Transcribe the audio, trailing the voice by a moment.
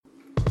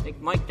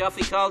think Mike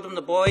Duffy called them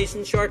the boys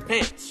in short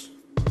pants.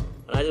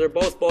 But either they're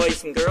both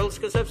boys and girls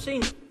because I've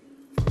seen them.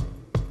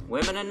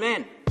 Women and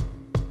men.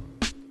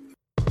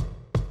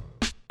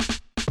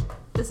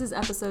 This is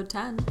episode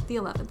 10, the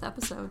 11th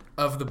episode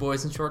of The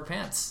Boys in Short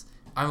Pants.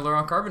 I'm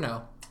Laurent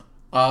Carbonneau.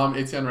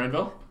 Etienne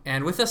Rainville.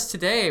 And with us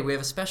today, we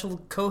have a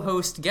special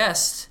co-host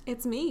guest.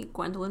 It's me,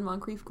 Gwendolyn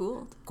Moncrief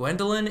Gould.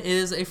 Gwendolyn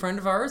is a friend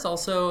of ours.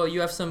 Also,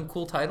 you have some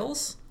cool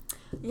titles.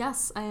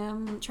 Yes, I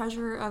am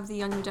treasurer of the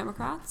Young New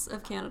Democrats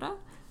of Canada.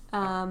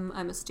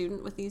 I'm a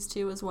student with these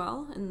two as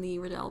well in the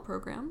Riddell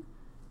program.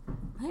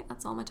 Right,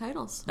 that's all my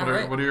titles. What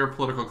are your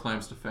political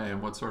claims to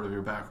fame? What's sort of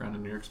your background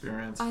and your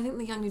experience? I think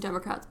the Young New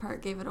Democrats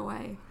part gave it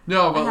away.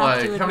 No, but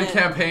like, how many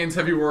campaigns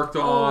have you worked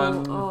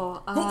on?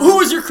 Who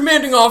was your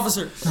commanding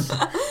officer?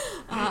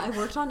 I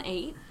worked on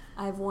 8.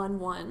 I've won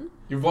 1.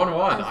 You've won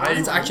 1.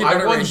 It's actually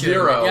I won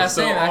 0. Yeah,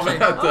 same, so actually.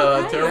 I'm at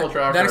the terrible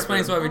track That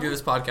explains why we do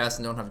this podcast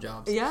and don't have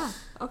jobs. Yeah.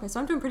 Okay, so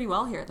I'm doing pretty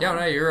well here. Then. Yeah,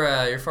 no,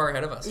 you're far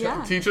ahead of us.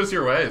 Yeah. Teach us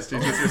your ways.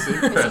 Teach us your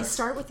secrets. Because you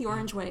start with the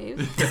orange wave,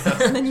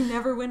 and then you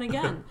never win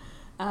again.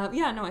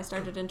 I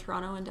started in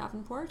Toronto and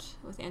Davenport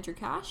with Andrew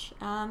Cash,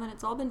 and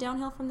it's all been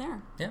downhill from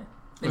there. Yeah.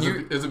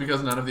 Is it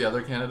because none of the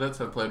other candidates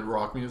have played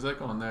rock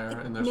music in their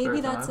spare time?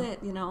 Maybe that's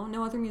it,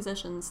 no other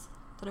musicians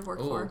that I've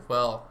worked for.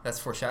 Well, that's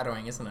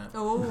foreshadowing, isn't it?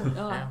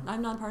 Yeah.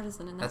 I'm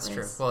nonpartisan in that That's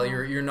race. true. Well,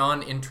 you're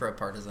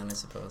non-intra-partisan, I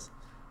suppose.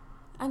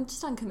 I'm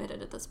just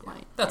uncommitted at this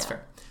point. That's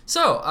fair.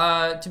 So,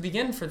 to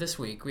begin for this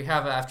week, we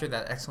have, after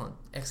that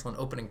excellent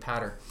opening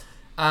patter,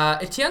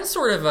 Etienne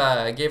sort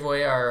of gave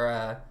away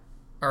our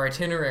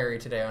itinerary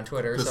today on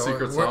Twitter. The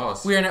secret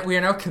sauce. We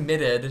are now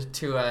committed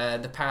to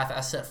the path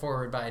as set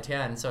forward by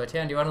Etienne. So,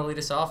 Etienne, do you want to lead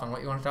us off on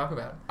what you want to talk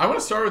about? I want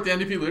to start with the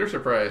NDP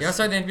leadership race. You want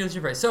to start with the NDP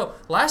leadership race? So,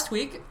 last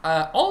week,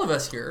 all of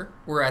us here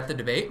were at the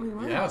debate. We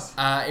were. Yes.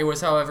 It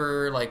was,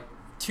 however,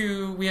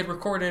 we had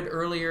recorded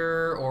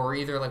earlier, or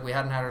either we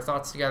hadn't had our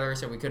thoughts together,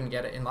 so we couldn't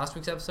get it in last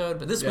week's episode.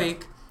 But this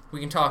week,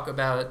 we can talk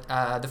about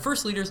the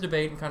first leaders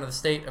debate and kind of the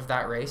state of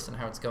that race and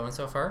how it's going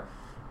so far.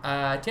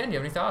 Etienne, do you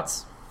have any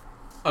thoughts?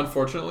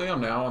 Unfortunately,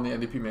 I'm now on the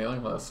NDP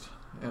mailing list,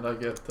 and I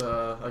get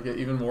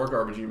even more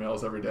garbage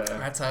emails every day.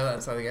 That's how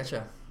they get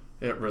you.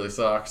 It really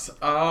sucks.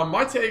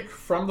 My take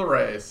from the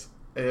race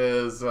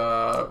is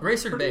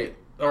race or debate.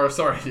 Or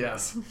sorry,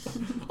 yes.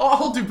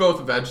 I'll do both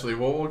eventually.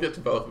 We'll get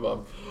to both of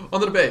them on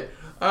the debate.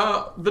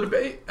 The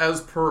debate,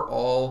 as per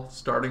all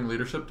starting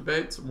leadership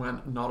debates,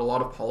 when not a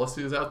lot of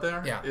policy is out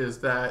there, is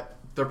that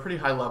they're pretty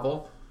high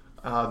level.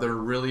 They're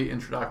really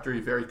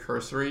introductory, very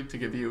cursory to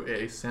give you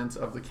a sense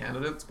of the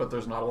candidates, but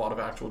there's not a lot of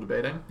actual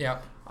debating. Yeah.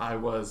 I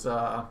was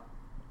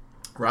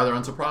rather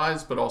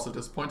unsurprised, but also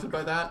disappointed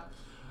by that.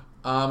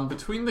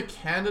 Between the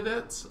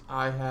candidates,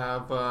 I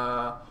have,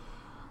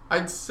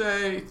 I'd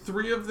say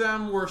 3 of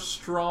them were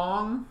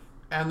strong,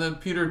 and then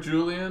Peter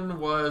Julian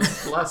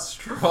was less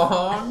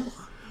strong.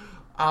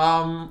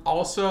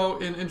 Also,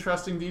 in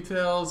interesting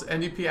details,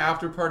 NDP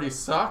after parties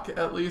suck,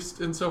 at least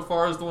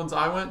insofar as the ones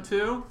I went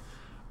to.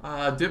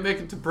 Didn't make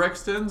it to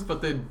Brixton's,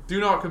 but they do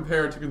not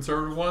compare to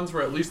conservative ones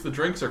where at least the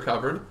drinks are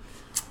covered.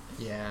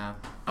 Yeah.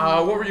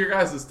 What were your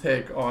guys'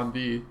 take on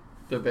the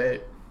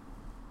debate?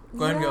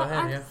 Go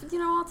ahead.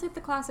 I'll take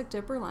the classic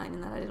Dipper line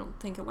in that I don't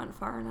think it went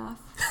far enough.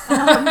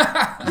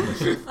 I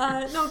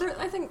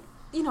think,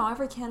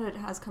 every candidate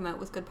has come out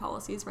with good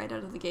policies right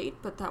out of the gate,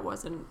 but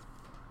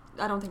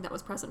I don't think that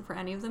was present for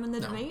any of them in the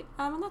debate,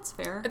 and that's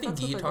fair. I think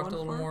Guy talked a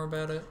little more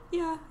about it.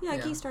 Yeah,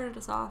 Guy started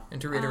us off.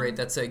 And to reiterate,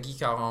 that's Guy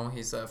Caron.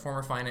 He's a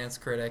former finance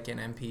critic and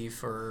MP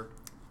for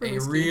a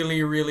Rimouski.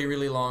 really, really,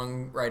 really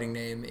long writing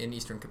name in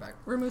eastern Quebec.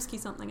 Rimouski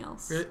something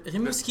else.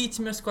 Rimouski,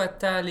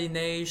 Témiscouata, Les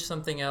Neiges,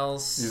 something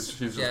else.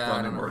 He's just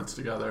blending words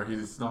together.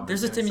 He's not.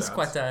 There's a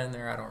Témiscouata in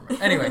there. I don't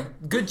remember. Anyway,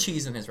 good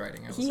cheese in his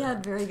writing. He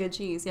had very good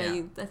cheese.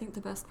 Yeah. I think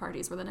the best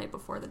parties were the night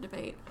before the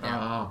debate.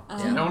 No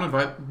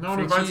one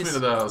invites me to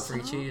those.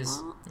 Free cheese.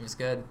 It was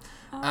good.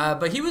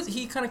 But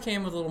he kind of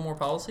came with a little more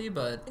policy,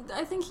 but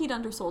I think he'd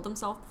undersold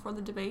himself before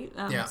the debate.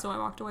 So I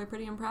walked away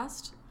pretty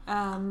impressed.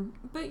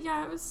 But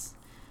yeah, it was.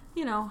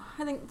 I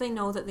think they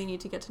know that they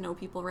need to get to know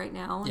people right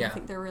now, and I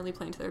think they're really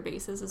playing to their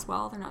bases as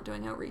well. They're not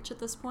doing outreach at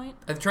this point.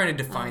 They're trying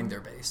to define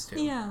their base,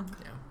 too. Yeah.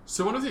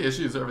 So one of the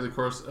issues over the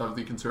course of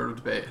the conservative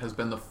debate has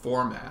been the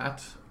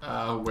format,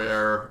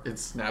 where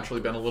it's naturally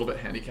been a little bit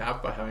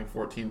handicapped by having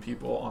 14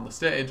 people on the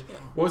stage. Yeah.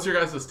 What was your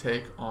guys'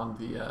 take on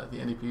the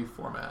NDP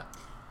format?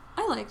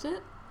 I liked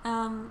it.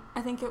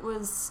 I think it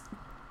was,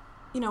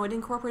 it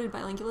incorporated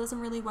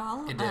bilingualism really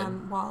well. It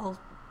did. While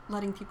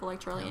letting people like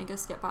Charlie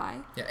Angus get by.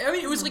 Yeah, I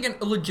mean, it was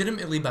a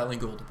legitimately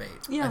bilingual debate.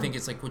 Yeah. I think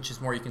it's which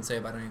is more you can say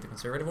about any of the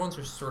conservative ones,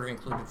 which sort of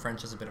included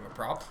French as a bit of a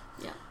prop.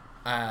 Yeah.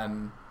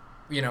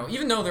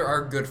 Even though there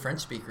are good French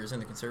speakers in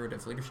the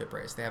conservative leadership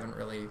race, they haven't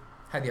really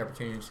had the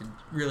opportunity to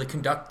really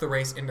conduct the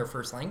race in their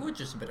first language,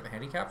 just a bit of a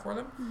handicap for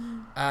them.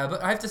 Mm-hmm.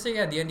 But I have to say,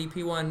 the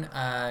NDP one,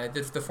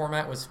 the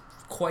format was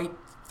quite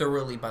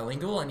thoroughly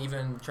bilingual, and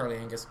even Charlie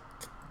Angus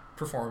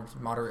performed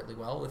moderately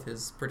well with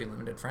his pretty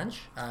limited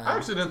French. I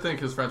actually didn't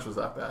think his French was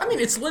that bad. I mean,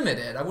 it's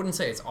limited. I wouldn't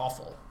say it's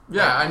awful.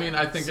 Yeah, I mean,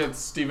 I think it's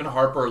Stephen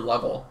Harper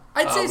level.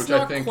 I'd say it's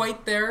not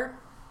quite there,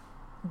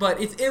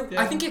 but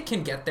I think it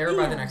can get there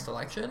by the next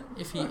election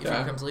if he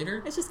becomes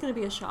leader. It's just going to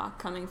be a shock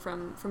coming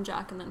from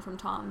Jack and then from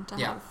Tom to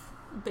have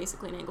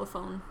basically an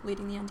Anglophone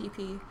leading the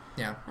NDP.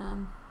 Yeah.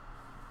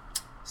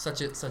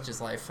 Such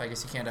is life. I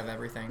guess you can't have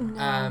everything.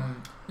 No.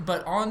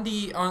 But on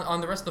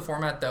the rest of the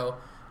format, though,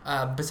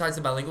 besides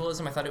the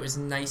bilingualism, I thought it was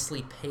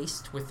nicely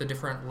paced with the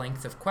different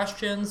length of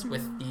questions,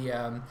 with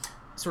the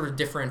sort of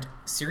different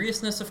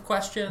seriousness of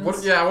questions. What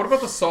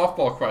about the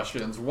softball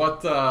questions?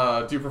 What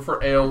do you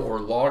prefer, ale or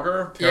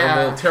lager?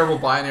 Terrible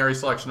binary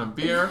selection of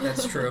beer.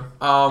 That's true.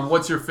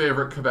 What's your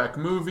favorite Quebec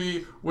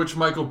movie? Which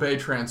Michael Bay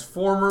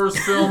Transformers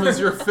film is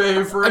your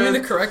favorite? I mean,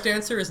 the correct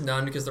answer is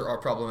none because they're all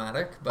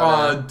problematic.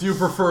 But do you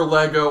prefer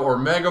Lego or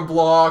Mega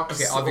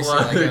Bloks? Okay, obviously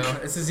Lego.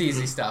 This is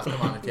easy stuff.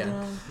 Come on,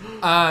 again.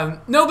 Yeah.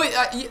 No, but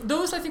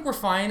those I think were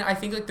fine. I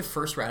think like the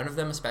first round of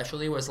them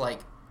especially was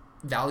like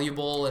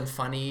valuable and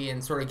funny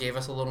and sort of gave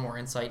us a little more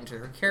insight into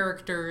their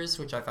characters,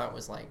 which I thought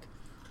was like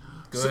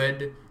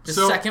good. The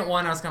second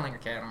one, I was kind of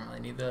like, okay, I don't really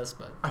need this,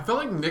 but I felt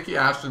like Nikki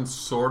Ashton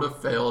sort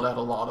of failed at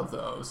a lot of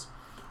those,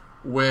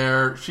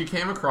 where she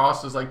came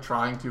across as like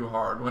trying too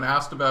hard. When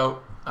asked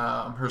about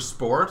her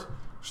sport,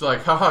 she's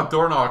like, haha,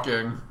 door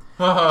knocking.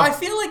 I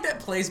feel like that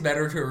plays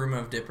better to a room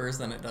of dippers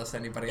than it does to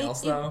anybody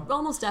else, though. It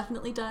almost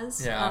definitely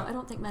does. Yeah. I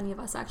don't think many of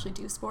us actually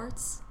do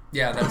sports.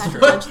 Yeah, that's true.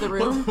 The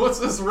room. What's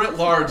this writ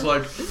large?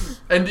 Like,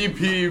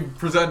 NDP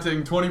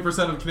presenting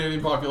 20% of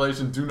Canadian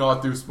population do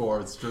not do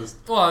sports.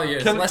 Just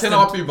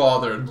cannot be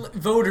bothered.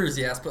 Voters,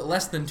 yes, but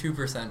less than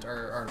 2%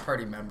 are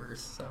party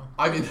members. So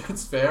I mean,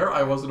 that's fair.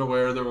 I wasn't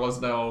aware there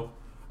was no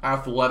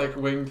athletic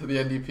wing to the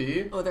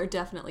NDP. Oh, there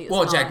definitely is.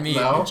 Well, Jagmeet.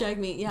 No?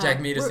 Jagmeet, yeah.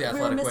 Jagmeet is the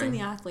athletic wing. We're missing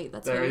the athlete.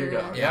 That's there you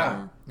go.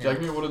 Yeah.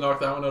 Jagmeet would have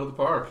knocked that one out of the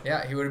park.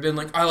 Yeah, he would have been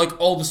like, I like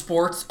all the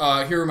sports.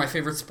 Here are my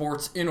favorite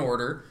sports in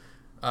order.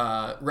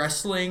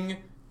 Wrestling,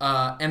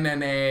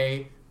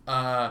 MMA,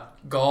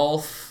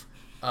 golf,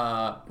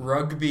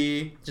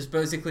 rugby, just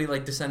basically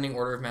like descending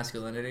order of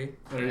masculinity.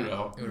 There you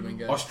go. It would have been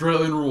good.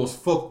 Australian rules,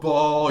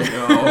 football,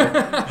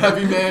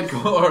 heavy man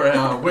or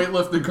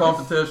weightlifting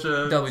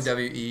competition.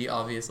 WWE,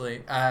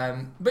 obviously.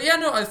 But yeah,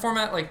 no, the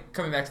format, like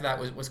coming back to that,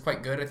 was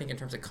quite good. I think in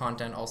terms of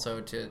content, also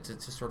to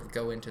sort of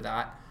go into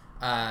that.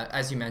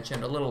 As you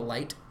mentioned, a little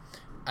light,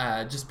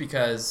 just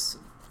because,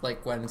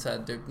 like Gwen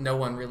said, no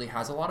one really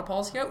has a lot of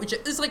policy out, which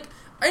is like,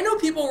 I know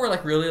people were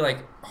like really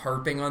like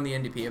harping on the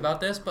NDP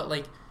about this, but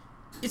like,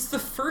 it's the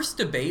first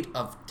debate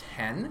of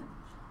 10.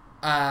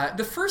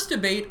 The first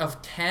debate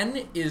of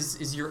 10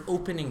 is your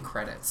opening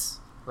credits,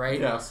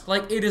 right? Yes.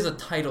 Like, it is a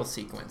title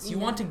sequence. You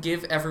want to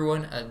give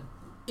everyone an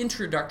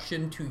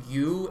introduction to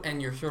you and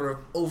your sort of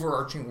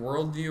overarching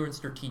worldview and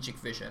strategic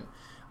vision.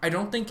 I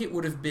don't think it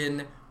would have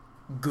been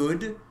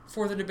good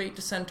for the debate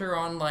to center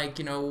on, like,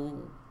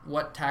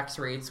 what tax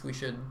rates we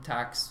should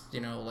tax,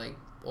 like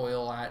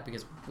oil at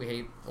because we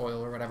hate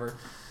oil or whatever.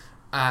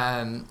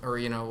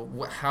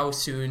 Or, how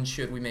soon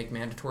should we make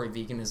mandatory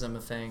veganism a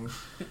thing?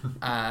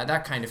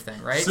 That kind of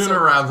thing, right?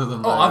 Sooner rather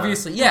than later. Oh,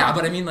 obviously, yeah.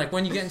 But I mean, like,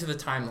 when you get into the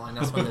timeline,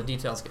 that's when the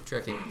details get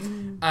tricky.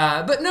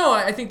 But no,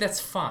 I think that's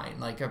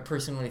fine. Like, I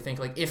personally think,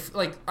 like, if,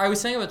 like, I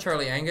was saying about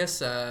Charlie Angus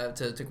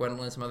to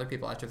Gwendolyn and some other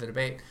people after the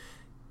debate,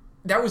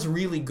 that was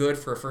really good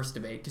for a first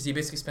debate because he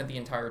basically spent the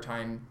entire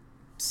time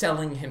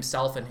selling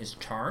himself and his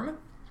charm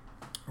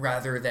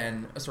rather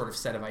than a sort of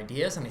set of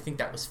ideas, and I think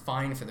that was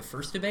fine for the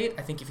first debate.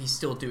 I think if he's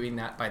still doing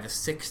that by the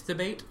sixth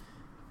debate,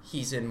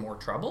 he's in more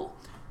trouble.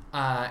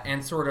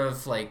 And sort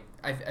of like,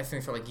 I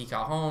think for like Guy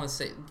Caron,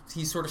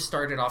 he sort of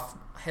started off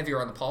heavier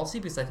on the policy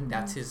because I think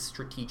that's his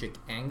strategic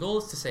angle,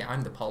 is to say,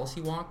 I'm the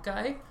policy wonk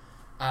guy.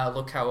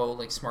 Look how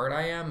like smart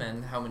I am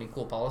and how many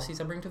cool policies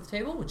I bring to the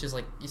table, which is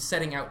like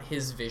setting out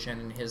his vision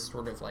and his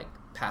sort of like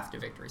path to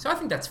victory. So I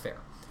think that's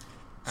fair.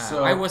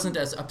 I wasn't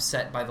as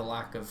upset by the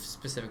lack of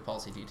specific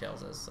policy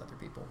details as other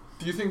people.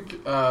 Do you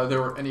think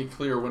there were any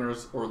clear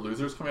winners or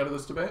losers coming out of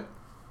this debate?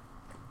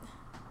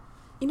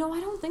 I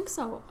don't think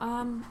so.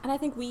 And I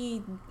think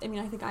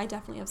I think I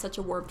definitely have such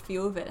a warped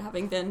view of it,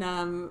 having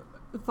been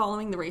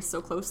following the race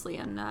so closely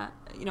and,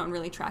 and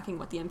really tracking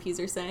what the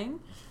MPs are saying.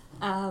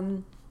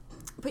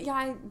 But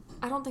yeah,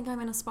 I don't think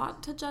I'm in a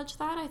spot to judge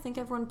that. I think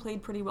everyone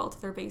played pretty well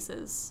to their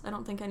bases. I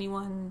don't think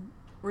anyone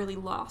really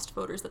lost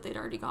voters that they'd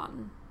already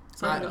gotten.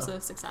 So I think it was a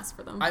success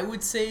for them. I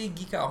would say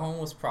Guy Caron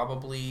was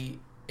probably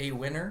a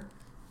winner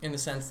in the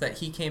sense that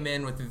he came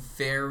in with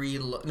very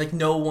like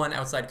no one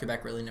outside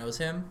Quebec really knows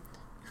him,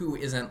 who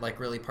isn't like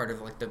really part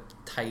of like the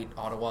tight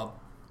Ottawa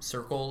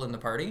circle in the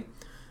party.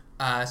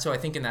 So I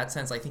think in that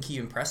sense, I think he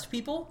impressed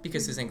people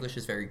because his English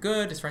is very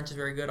good, his French is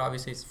very good,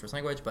 obviously it's his first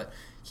language, but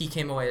he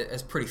came away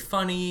as pretty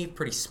funny,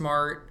 pretty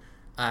smart.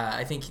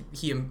 I think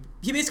he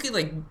basically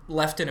like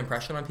left an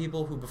impression on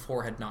people who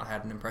before had not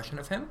had an impression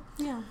of him.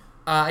 Yeah.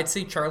 I'd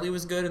say Charlie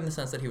was good in the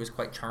sense that he was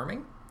quite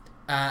charming.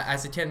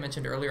 As Etienne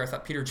mentioned earlier, I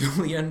thought Peter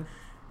Julian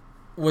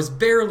was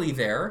barely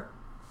there.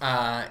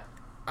 I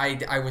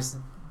was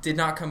did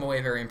not come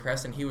away very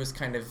impressed, and he was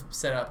kind of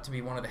set up to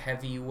be one of the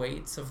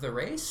heavyweights of the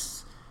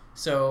race.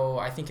 So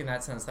I think in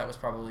that sense that was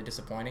probably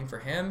disappointing for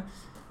him.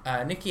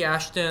 Nikki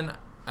Ashton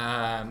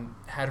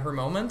had her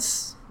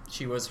moments.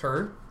 She was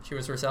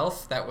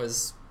herself. That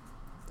was,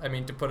 I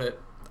mean, to put it,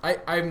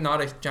 I'm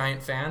not a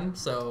giant fan,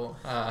 so...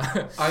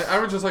 I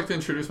would just like to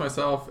introduce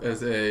myself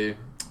as a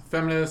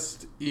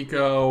feminist,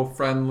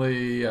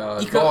 eco-friendly,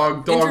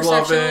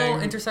 dog-loving...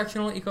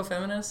 Intersectional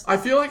eco-feminist. I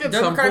feel like at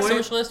some point... Democratic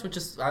socialist, which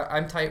is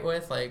I'm tight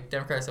with. Like,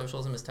 democratic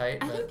socialism is tight.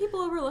 I think people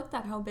overlook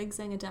that, how big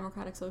saying a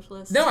democratic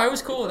socialist... No, I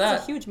was cool with that.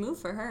 It's a huge move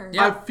for her.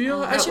 Yeah. I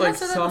feel Has she like not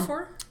said that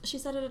before? She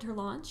said it at her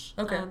launch.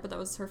 Okay. But that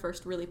was her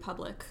first really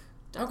public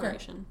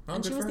declaration. Okay.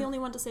 And she was the only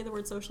one to say the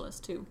word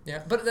socialist, too.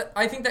 Yeah, but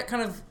I think that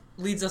kind of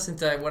leads us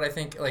into what I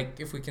think,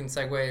 like, if we can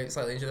segue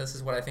slightly into this,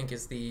 is what I think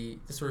is the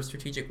sort of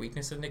strategic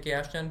weakness of Nikki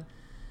Ashton,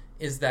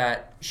 is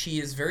that she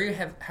is very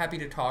happy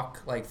to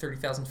talk, like,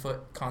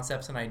 30,000-foot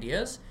concepts and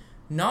ideas,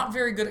 not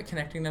very good at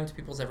connecting them to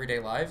people's everyday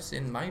lives,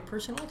 in my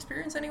personal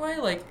experience anyway.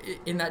 Like,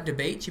 in that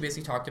debate, she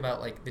basically talked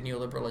about, like, the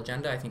neoliberal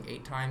agenda, I think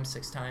 8 times,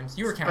 6 times.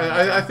 You were counting.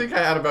 I think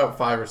I had about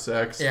 5 or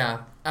 6. Yeah.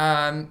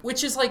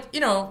 Which is, like,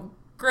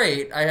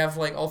 great. I have,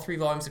 like, all 3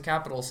 volumes of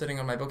Capital sitting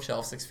on my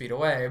bookshelf 6 feet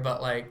away,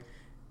 but, like...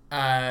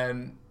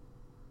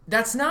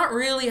 that's not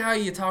really how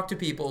you talk to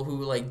people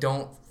who, like,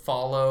 don't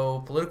follow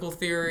political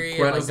theory.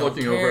 Gwen is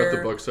looking over at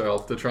the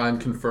bookshelf to try and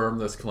confirm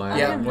this claim.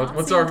 Yeah.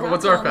 What's our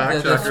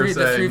fact checker saying?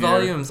 The 3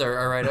 volumes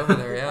are right over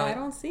there. Yeah. I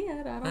don't see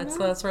it. I don't know.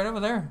 That's right over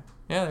there.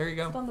 Yeah, there you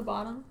go. It's on the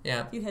bottom.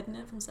 Yeah. You hidden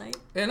it from sight.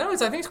 Yeah, no, I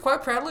think it's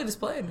quite proudly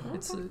displayed. Okay.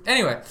 It's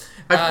anyway.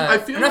 I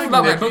feel enough like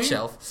about Nikki my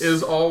bookshelf.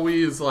 Is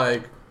always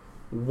like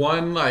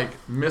one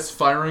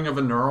misfiring of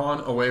a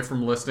neuron away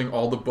from listing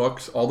all the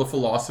books, all the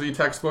philosophy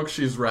textbooks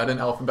she's read in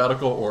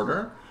alphabetical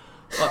order.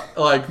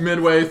 Like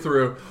midway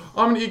through,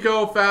 I'm an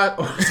eco-fat.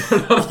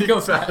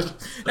 Eco-fat.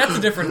 That's a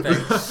different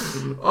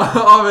thing.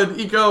 I'm an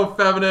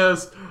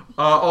eco-feminist.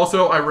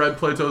 Also, I read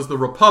Plato's The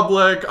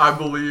Republic. I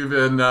believe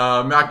in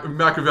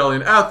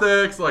Machiavellian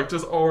ethics,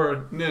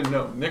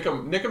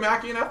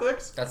 Nicomachean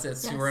ethics. That's it.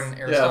 So we're in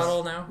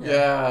Aristotle now.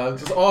 Yeah,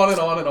 just on and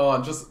on and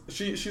on. Just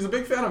she's a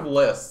big fan of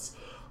lists.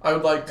 I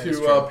would like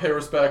to pay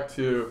respect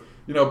to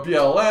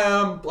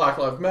BLM, Black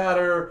Lives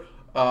Matter.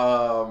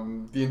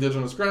 The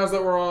indigenous grounds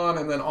that we're on,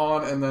 and then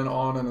on, and then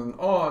on, and then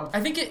on. I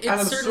think at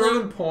a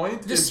certain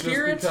point, the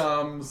spirit just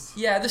becomes...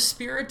 Yeah, the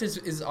spirit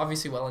is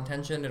obviously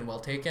well-intentioned and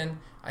well-taken.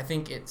 I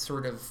think it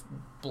sort of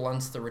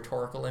blunts the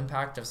rhetorical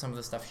impact of some of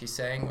the stuff she's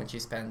saying when she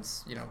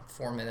spends,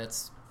 4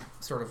 minutes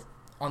sort of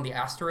on the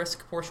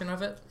asterisk portion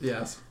of it.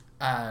 Yes.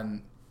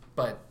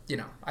 But,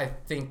 I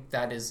think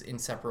that is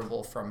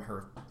inseparable from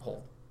her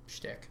whole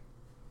shtick.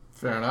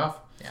 Fair enough.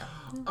 Yeah.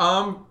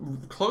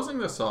 Closing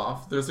this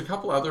off, there's a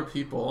couple other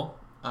people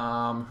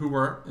who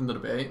were in the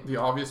debate. The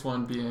obvious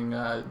one being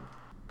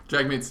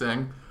Jagmeet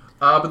Singh.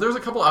 But there's a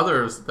couple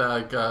others,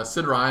 like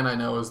Sid Ryan, I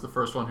know, is the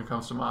first one who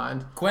comes to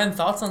mind. Gwen,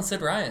 thoughts on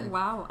Sid Ryan?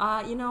 Wow.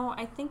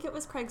 I think it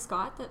was Craig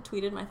Scott that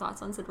tweeted my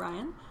thoughts on Sid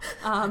Ryan.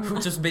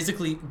 Just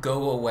basically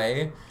go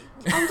away.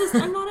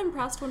 I'm not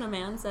impressed when a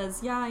man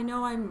says, yeah, I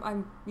know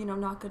I'm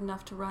not good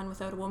enough to run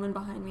without a woman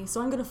behind me,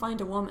 so I'm going to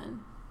find a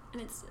woman.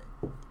 And it's...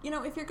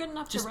 if you're good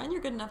enough to run,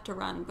 you're good enough to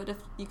run. But if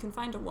you can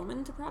find a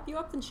woman to prop you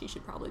up, then she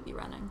should probably be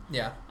running.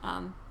 Yeah.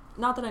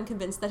 Not that I'm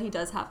convinced that he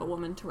does have a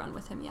woman to run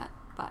with him yet,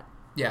 but...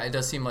 Yeah, it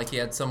does seem like he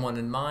had someone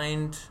in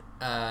mind.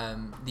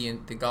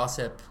 The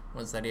gossip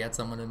was that he had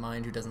someone in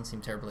mind who doesn't seem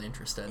terribly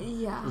interested.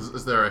 Yeah.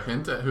 Is there a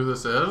hint at who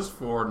this is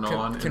for in the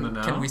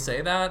know? Can we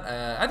say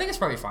that? I think it's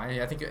probably fine.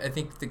 I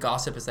think the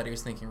gossip is that he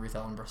was thinking Ruth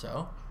Ellen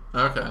Brosseau.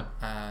 Okay.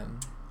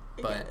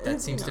 But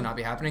that seems to not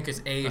be happening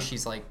because A,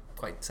 she's like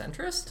quite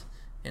centrist,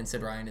 and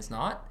Sid Ryan is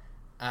not,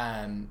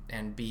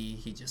 and B,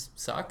 he just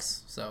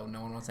sucks, so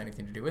no one wants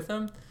anything to do with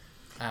him.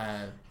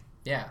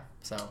 Yeah,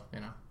 so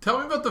Tell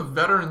me about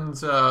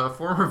the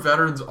former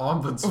veterans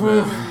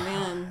ombudsman.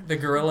 Man, the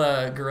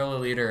guerrilla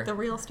leader, the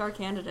real star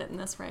candidate in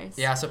this race.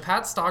 Yeah, so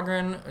Pat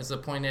Stogren is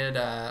appointed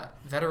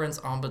veterans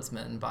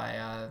ombudsman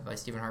by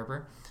Stephen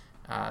Harper.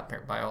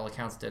 By all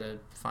accounts, did a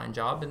fine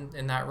job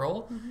in that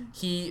role. Mm-hmm.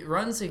 He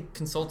runs a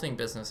consulting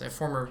business, a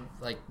former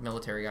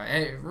military guy.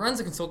 And he runs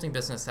a consulting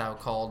business now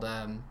called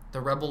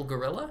the Rebel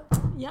Guerrilla.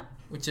 Yep.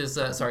 Which is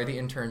sorry, the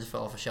interns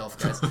fell off a shelf,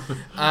 guys.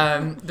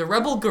 The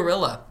Rebel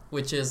Guerrilla,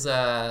 which is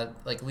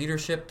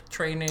leadership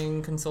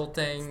training,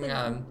 consulting,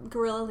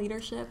 guerrilla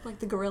leadership, like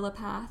the guerrilla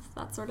path,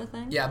 that sort of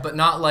thing. Yeah, but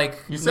not like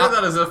you say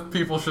that as if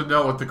people should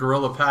know what the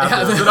guerrilla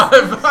path is. And I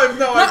have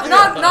no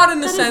idea. Not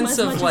in the sense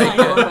of like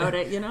about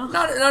it,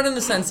 Not in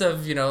the sense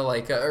of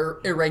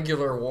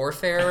irregular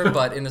warfare,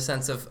 but in the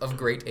sense of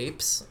great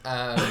apes.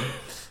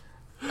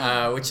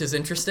 Which is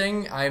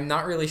interesting. I'm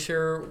not really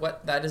sure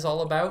what that is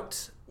all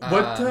about.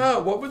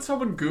 What would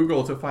someone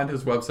Google to find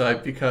his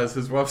website? Because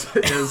his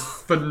website is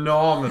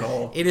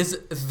phenomenal. It is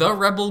The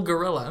Rebel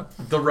Guerrilla.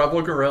 The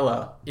Rebel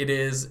Guerrilla. It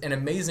is an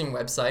amazing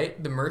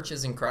website. The merch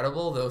is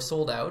incredible, though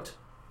sold out,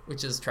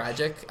 which is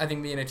tragic. I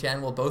think me and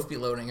Etienne will both be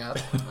loading up.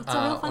 It's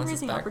a real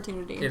fundraising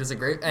opportunity. It is a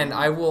great, and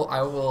I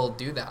will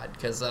do that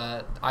because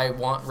I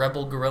want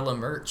Rebel Guerrilla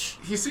merch.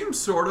 He seems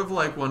sort of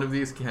like one of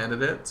these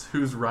candidates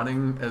who's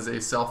running as a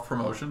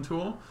self-promotion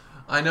tool.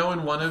 I know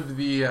in one of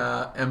the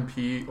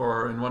MP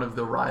or in one of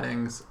the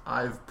ridings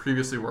I've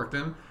previously worked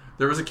in,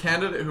 there was a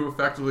candidate who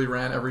effectively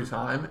ran every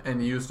time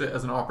and used it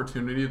as an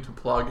opportunity to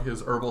plug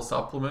his herbal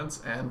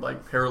supplements and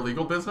like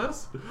paralegal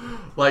business.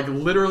 Like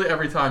literally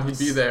every time he'd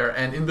be there,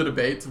 and in the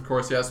debates, of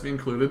course, he has to be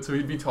included. So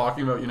he'd be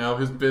talking about,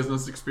 his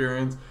business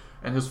experience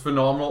and his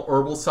phenomenal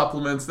herbal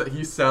supplements that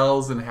he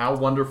sells and how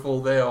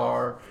wonderful they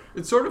are.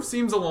 It sort of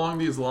seems along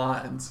these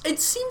lines. It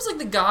seems like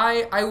the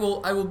guy, I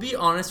will be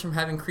honest, from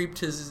having creeped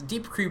his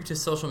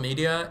social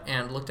media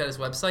and looked at his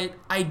website,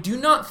 I do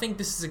not think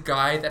this is a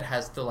guy that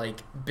has the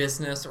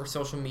business or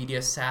social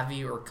media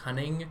savvy or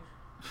cunning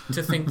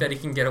to think that he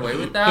can get away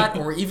with that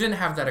or even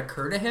have that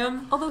occur to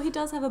him. Although he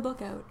does have a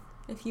book out,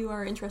 if you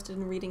are interested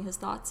in reading his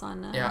thoughts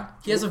on...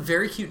 he has a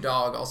very cute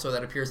dog also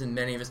that appears in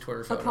many of his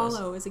Twitter photos.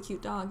 Apollo is a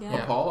cute dog,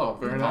 yeah. Apollo,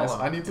 very nice.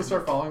 I need to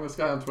start following this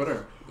guy on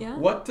Twitter. Yeah.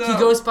 He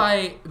goes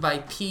by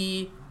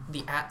P,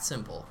 the @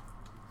 symbol.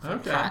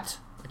 Okay. Pat,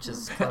 which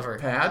is clever.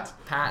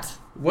 Pat.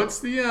 What's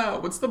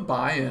the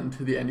buy-in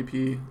to the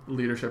NDP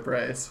leadership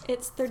race?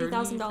 It's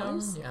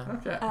 $30,000. Yeah.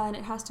 Okay. And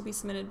it has to be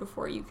submitted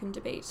before you can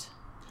debate.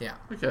 Yeah.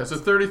 Okay, so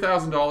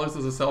 $30,000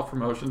 as a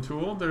self-promotion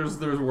tool. There's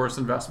worse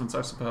investments,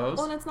 I suppose.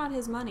 Well, and it's not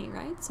his money,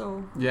 right?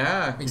 So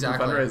yeah,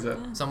 exactly. You can fundraise it.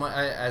 Yeah. Someone,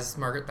 as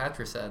Margaret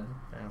Thatcher said,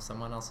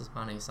 someone else's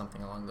money,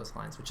 something along those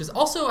lines, which is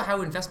also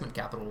how investment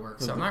capital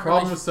works. So the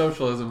problem with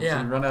socialism is you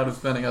run out of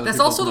spending other people's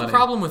money. That's also the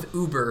problem with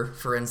Uber,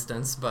 for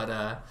instance.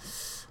 But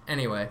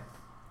anyway,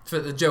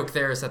 so the joke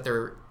there is that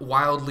they're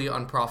wildly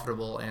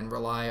unprofitable and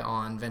rely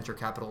on venture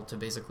capital to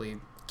basically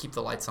keep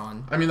the lights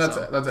on. I mean, that's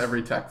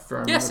every tech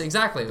firm. Yes,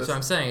 exactly. That's what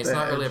I'm saying. It's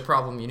not really a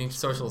problem unique to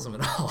socialism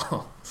at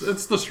all.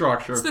 It's the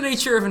structure. It's the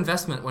nature of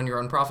investment when you're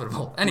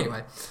unprofitable.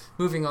 Anyway,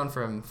 moving on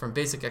from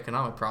basic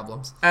economic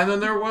problems. And then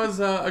there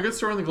was a good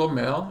story in the Globe and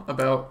Mail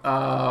about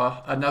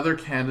another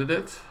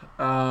candidate.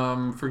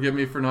 Forgive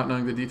me for not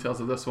knowing the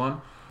details of this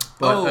one.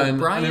 But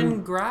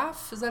Brian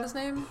Graff, is that his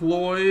name?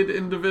 Employed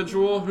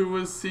individual who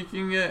was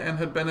seeking it and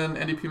had been an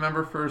NDP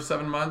member for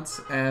 7 months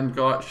and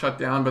got shut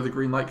down by the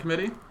Green Light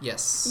Committee.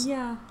 Yes.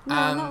 Yeah. No,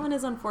 that one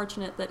is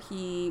unfortunate that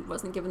he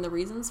wasn't given the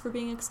reasons for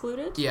being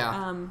excluded. Yeah.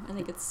 I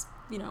think it's,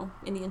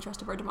 in the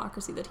interest of our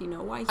democracy that he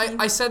know why he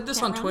I said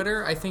this on run.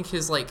 Twitter. I think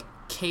his,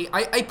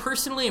 I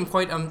personally am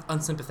quite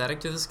unsympathetic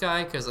to this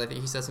guy because I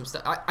think he says some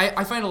stuff.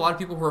 I find a lot of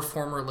people who are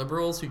former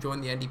liberals who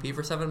joined the NDP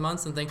for 7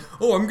 months and think,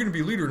 oh, I'm going to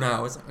be leader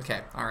now. It's like,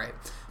 okay, all right.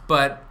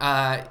 But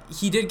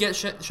he did get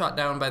shot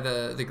down by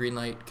the Green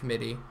Light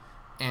Committee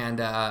and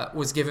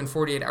was given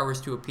 48 hours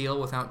to appeal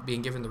without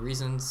being given the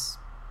reasons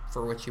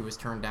for which he was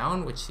turned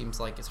down, which seems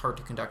like it's hard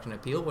to conduct an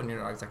appeal when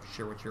you're not exactly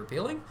sure what you're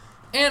appealing.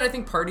 And I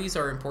think parties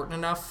are important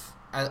enough,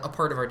 a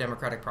part of our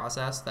democratic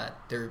process, that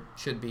there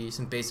should be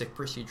some basic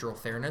procedural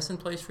fairness in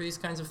place for these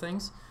kinds of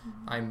things.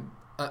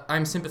 Mm-hmm.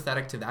 I'm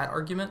sympathetic to that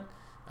argument,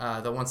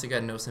 though once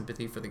again, no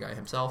sympathy for the guy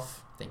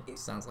himself. I think he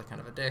sounds like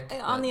kind of a dick.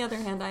 On the other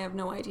hand, I have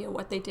no idea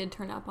what they did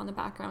turn up on the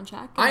background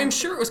check. I am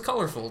sure it was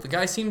colorful. The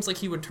guy seems like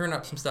he would turn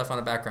up some stuff on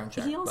a background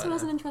check. He also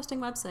has an interesting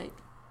website.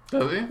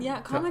 Does he?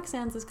 Yeah, Comic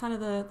Sans is kind of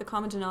the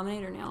common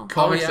denominator now.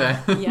 Comic Sans.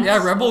 Yes.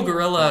 Yeah, Rebel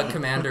Guerrilla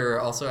Commander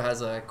also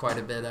has quite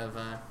a bit of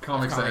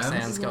Comic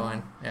Sans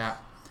going. Yeah.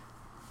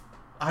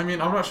 I mean,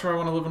 I'm not sure I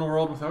want to live in a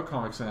world without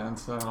Comic Sans,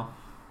 so...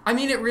 I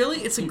mean,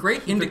 it's a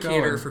great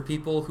indicator for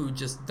people who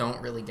just don't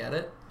really get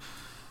it.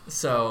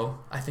 So,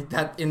 I think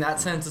that, in that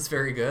sense, it's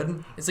very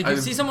good. It's like,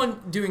 you see someone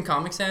doing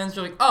Comic Sans,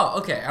 you're like, oh,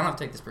 okay, I don't have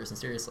to take this person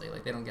seriously.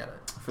 Like, they don't get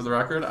it. For the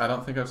record, I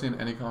don't think I've seen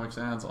any Comic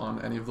Sans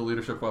on any of the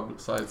leadership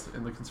websites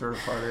in the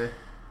Conservative Party.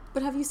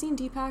 But have you seen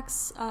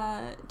Deepak's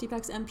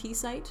MP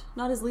site?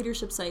 Not his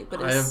leadership site,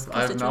 but his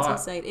constituency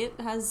site. It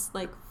has,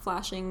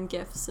 flashing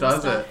GIFs and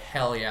stuff. Does it?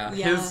 Hell yeah.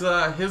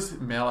 His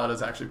mail-out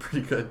is actually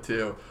pretty good,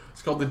 too.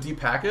 It's called the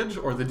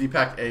Deepackage or the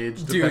Deepak Age,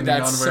 depending Dude,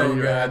 that's on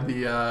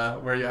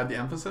where you had the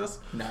emphasis.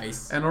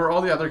 Nice. And where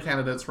all the other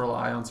candidates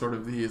rely on sort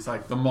of these,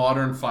 the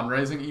modern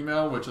fundraising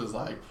email, which is,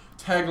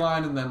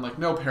 tagline and then,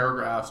 no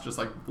paragraphs, just,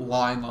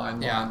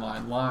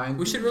 line.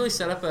 We should really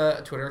set up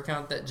a Twitter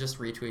account that just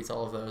retweets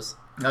all of those.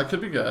 That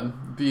could be good.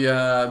 The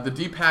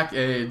Deepak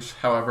Age,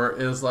 however,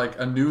 is,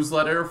 a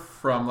newsletter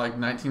from,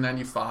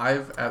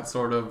 1995 at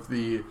sort of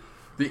the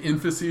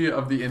infancy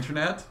of the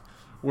internet,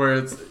 where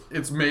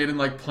it's made in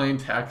plain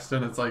text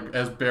and it's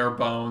as bare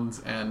bones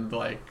and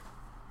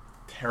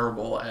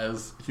terrible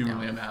as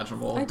humanly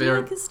imaginable. I do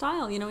like his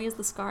style. He has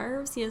the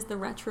scarves. He has the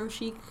retro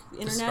chic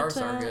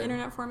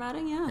internet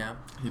formatting. Yeah,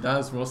 he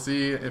does. We'll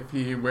see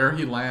where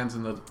he lands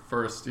in the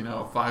first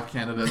 5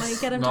 candidates. Might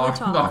get him to the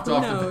top. Knocked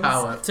off the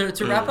ballot.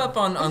 To wrap up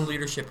on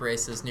leadership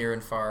races near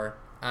and far.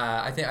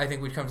 I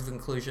think we'd come to the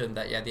conclusion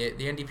that the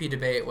NDP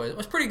debate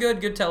was pretty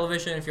good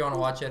television. If you want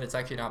to watch it, it's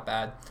actually not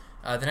bad.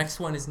 The next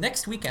one is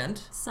next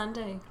weekend.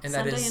 Sunday. And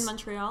Sunday in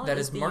Montreal. That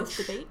is March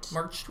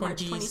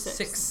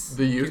 26th.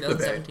 The youth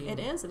debate. It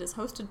is. It is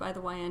hosted by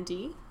the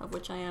YND, of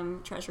which I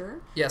am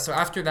treasurer. Yeah, so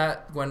after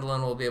that,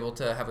 Gwendolyn will be able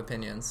to have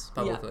opinions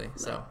publicly,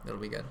 so it'll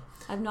be good.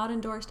 I've not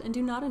endorsed and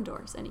do not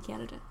endorse any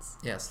candidates.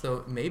 Yes,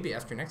 so maybe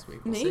after next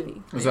week. We'll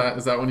maybe. See. Is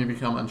that when you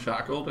become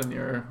unshackled and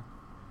you're...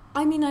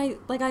 I mean,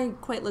 I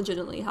quite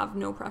legitimately have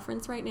no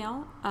preference right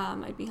now.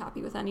 I'd be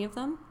happy with any of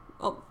them.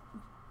 Oh,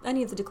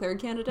 any of the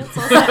declared candidates.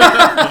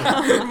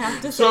 I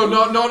have to say. So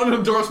not an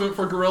endorsement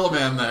for Gorilla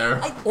Man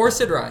there. Or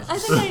Sid Ryan. I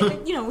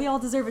think we all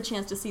deserve a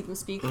chance to see them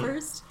speak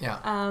first.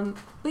 Yeah.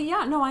 But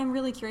yeah, no, I'm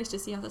really curious to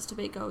see how this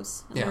debate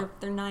goes. And yeah.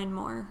 They're 9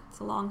 more. It's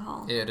a long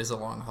haul. It is a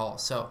long haul.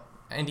 So,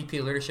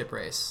 NDP leadership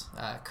race,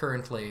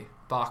 currently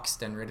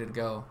boxed and ready to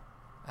go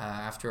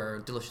after our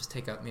delicious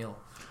takeout meal.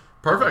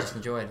 Perfect. Just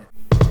enjoyed it.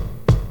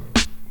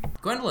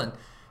 Gwendolyn,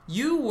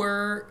 you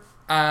were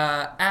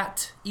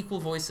at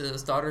Equal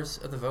Voices Daughters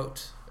of the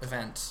Vote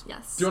event.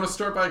 Yes. Do you want to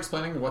start by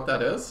explaining what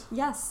that is?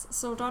 Yes.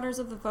 So Daughters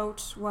of the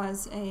Vote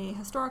was a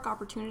historic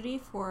opportunity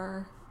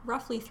for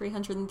roughly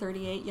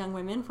 338 young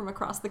women from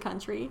across the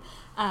country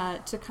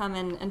to come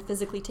in and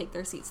physically take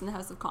their seats in the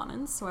House of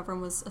Commons. So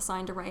everyone was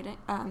assigned a riding.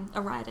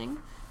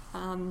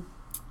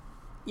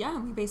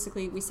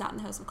 We sat in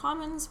the House of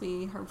Commons.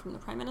 We heard from the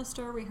Prime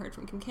Minister. We heard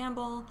from Kim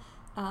Campbell.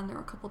 There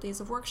were a couple days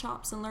of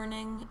workshops and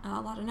learning,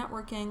 a lot of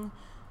networking.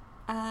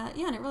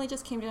 And it really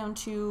just came down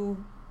to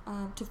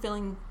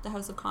filling the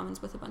House of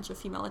Commons with a bunch of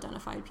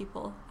female-identified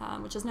people,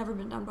 which has never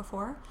been done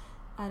before.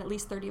 At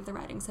least 30 of the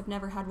ridings have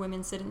never had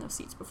women sit in those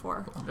seats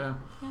before. Yeah.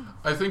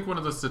 I think one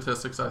of the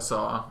statistics I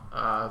saw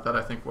that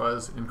I think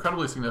was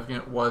incredibly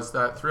significant was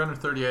that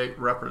 338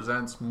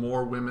 represents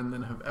more women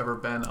than have ever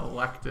been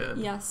elected.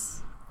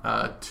 Yes.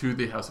 To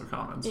the House of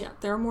Commons. Yeah,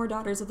 there are more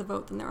Daughters of the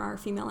Vote than there are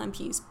female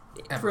MPs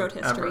throughout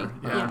history.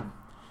 Yeah.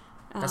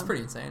 That's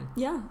pretty insane.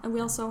 Yeah, and we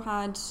also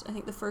had, I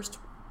think, the first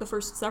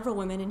several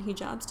women in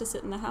hijabs to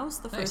sit in the House,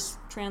 the first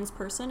trans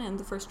person and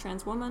the first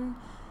trans woman.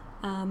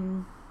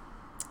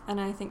 And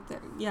I think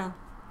that, yeah.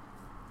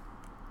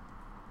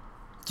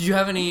 Do you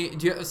have any...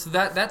 so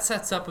that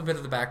sets up a bit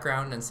of the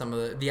background and some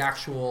of the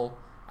actual,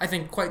 I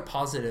think, quite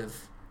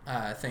positive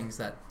things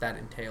that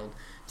entailed.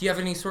 Do you have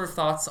any sort of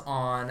thoughts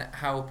on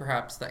how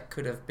perhaps that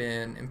could have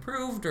been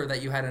improved or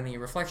that you had any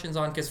reflections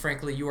on? Because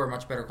frankly, you are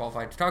much better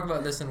qualified to talk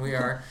about this than we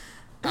are.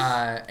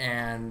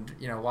 And,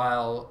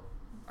 while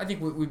I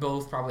think we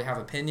both probably have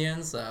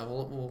opinions,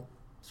 we'll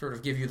sort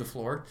of give you the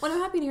floor. Well, I'm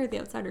happy to hear the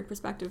outsider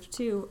perspective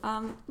too.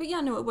 But yeah,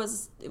 no, it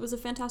was a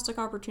fantastic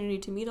opportunity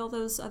to meet all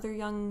those other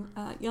young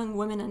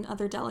women and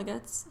other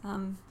delegates.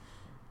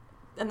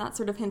 And that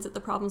sort of hints at the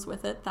problems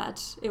with it,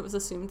 that it was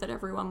assumed that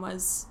everyone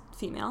was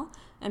female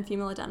and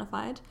female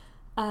identified.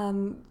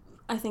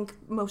 I think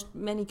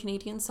many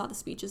Canadians saw the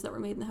speeches that were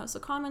made in the House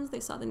of Commons.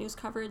 They saw the news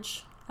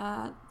coverage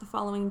the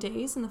following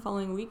days and the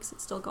following weeks.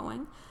 It's still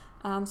going.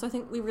 So I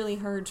think we really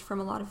heard from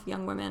a lot of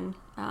young women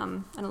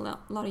and a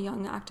lot of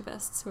young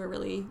activists who are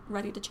really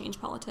ready to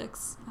change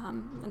politics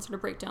and sort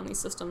of break down these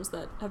systems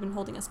that have been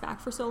holding us back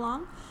for so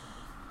long.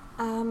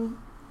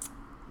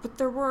 But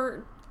there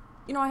were,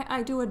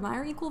 I do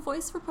admire Equal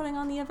Voice for putting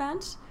on the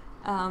event.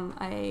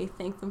 I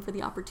thank them for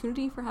the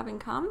opportunity for having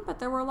come, but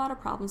there were a lot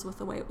of problems with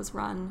the way it was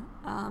run.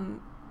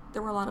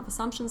 There were a lot of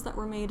assumptions that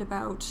were made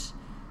about,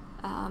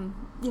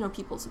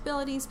 people's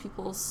abilities,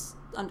 people's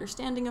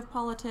understanding of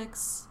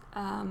politics.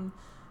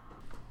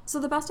 So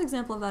the best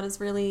example of that is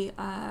really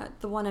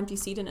the One Empty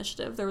Seat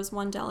initiative. There was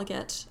one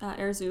delegate,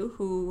 Erzu,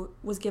 who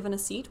was given a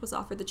seat, was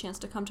offered the chance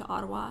to come to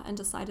Ottawa, and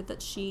decided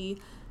that she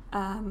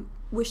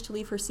wished to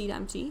leave her seat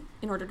empty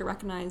in order to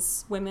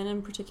recognize women,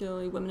 and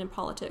particularly women in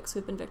politics, who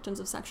have been victims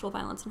of sexual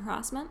violence and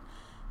harassment.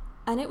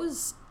 And it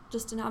was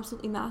just an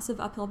absolutely massive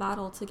uphill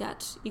battle to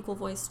get Equal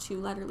Voice to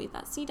let her leave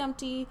that seat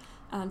empty,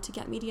 to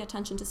get media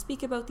attention to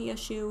speak about the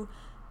issue,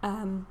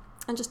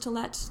 and just to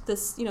let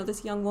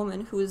this young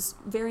woman who is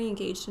very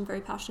engaged and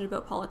very passionate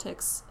about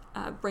politics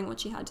bring what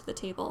she had to the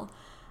table.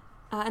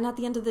 And at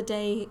the end of the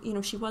day,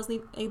 she was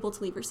able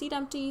to leave her seat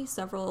empty.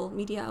 Several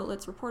media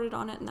outlets reported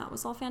on it, and that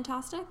was all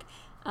fantastic.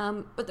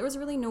 But there was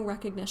really no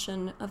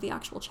recognition of the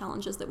actual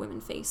challenges that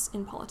women face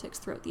in politics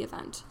throughout the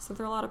event. So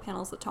there are a lot of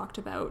panels that talked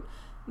about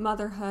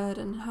motherhood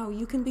and how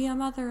you can be a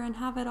mother and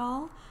have it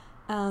all.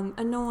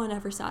 And no one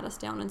ever sat us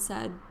down and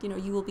said,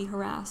 you will be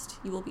harassed,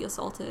 you will be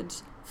assaulted,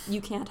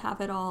 you can't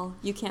have it all,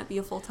 you can't be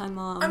a full-time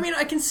mom. I mean,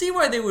 I can see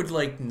why they would,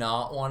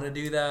 not want to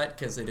do that,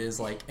 because it is,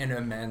 an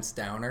immense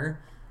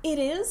downer. It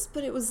is,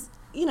 but it was,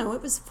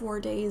 it was 4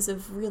 days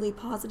of really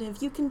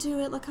positive, you can do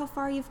it, look how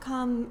far you've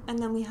come. And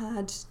then we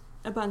had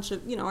a bunch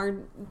of,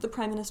 the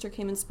Prime Minister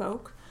came and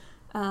spoke.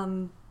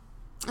 And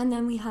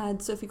then we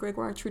had Sophie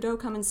Gregoire Trudeau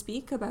come and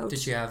speak about... Did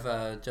she have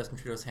Justin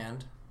Trudeau's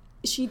hand?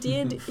 She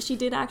did. She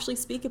did actually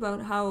speak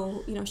about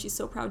how, she's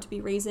so proud to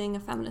be raising a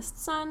feminist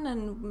son,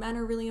 and men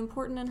are really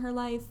important in her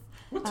life.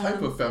 What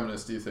type of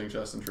feminist do you think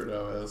Justin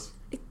Trudeau is?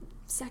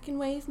 second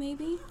wave,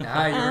 maybe.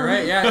 Ah, you're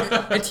right.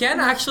 Yeah, Etienne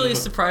actually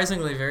is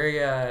surprisingly very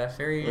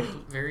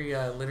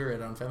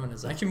literate on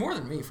feminism. Actually, more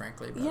than me,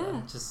 frankly.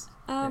 But, just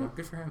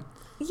good for him.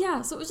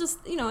 Yeah, so it was just,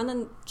 and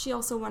then she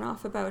also went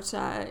off about,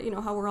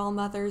 how we're all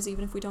mothers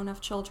even if we don't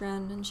have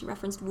children, and she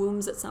referenced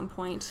wombs at some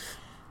point.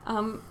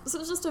 So it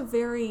was just a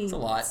very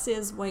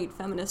cis white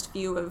feminist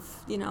view of,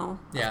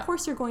 of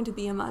course you're going to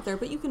be a mother,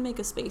 but you can make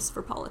a space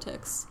for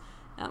politics,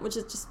 which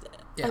is just,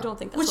 I don't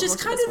think that's which what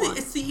is kind of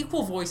it's the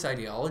equal voice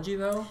ideology,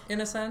 though,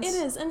 in a sense. It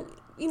is, and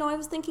I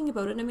was thinking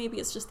about it, and maybe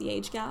it's just the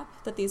age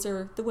gap, that these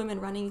are the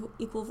women running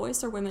Equal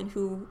Voice are women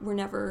who were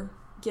never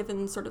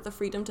given sort of the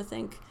freedom to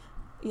think,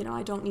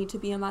 I don't need to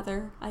be a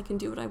mother. I can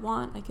do what I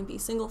want. I can be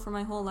single for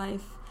my whole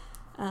life.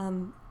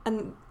 And,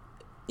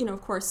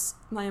 of course,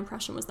 my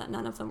impression was that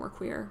none of them were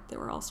queer. They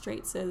were all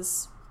straight,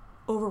 cis,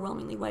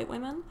 overwhelmingly white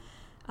women.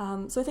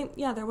 So I think,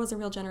 there was a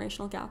real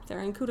generational gap there.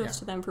 And kudos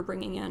to them for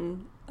bringing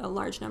in a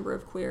large number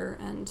of queer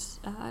and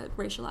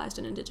racialized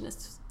and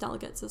Indigenous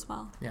delegates as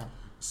well. Yeah.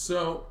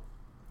 So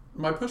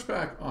my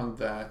pushback on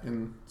that,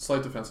 in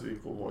slight defense of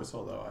Equal Voice,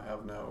 although I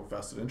have no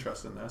vested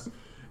interest in this,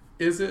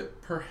 is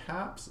it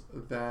perhaps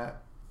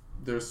that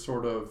there's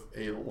sort of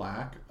a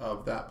lack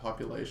of that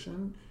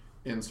population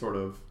in sort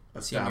of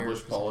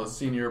established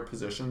senior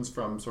positions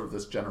from sort of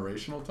this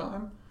generational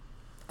time?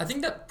 I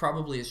think that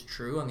probably is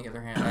true. On the other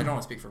hand, I don't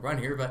want to speak for Gwen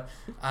here, but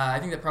I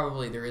think that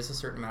probably there is a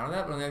certain amount of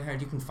that. But on the other hand,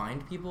 you can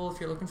find people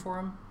if you're looking for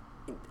them.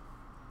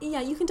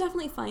 Yeah, you can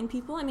definitely find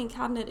people. I mean,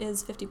 Cabinet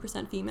is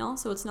 50% female,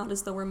 so it's not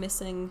as though we're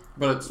missing.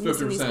 But it's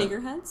 50% these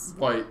figureheads.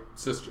 White,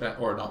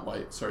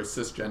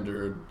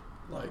 cisgendered,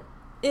 like.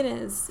 It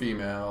is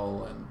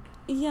female and.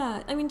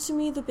 Yeah, I mean, to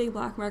me, the big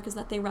black mark is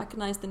that they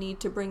recognize the need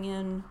to bring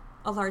in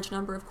a large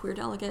number of queer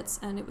delegates,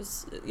 and it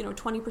was,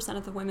 20%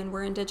 of the women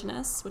were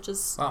Indigenous, which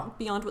is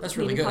beyond what the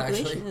Canadian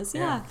population is.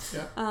 Yeah.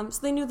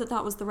 So they knew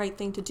that was the right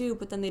thing to do,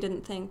 but then they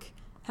didn't think,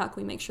 how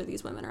can we make sure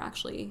these women are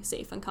actually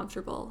safe and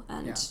comfortable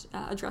and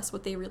address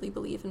what they really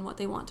believe and what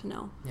they want to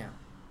know. Yeah.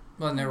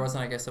 Well, and there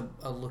wasn't, I guess,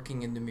 a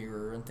looking in the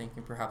mirror and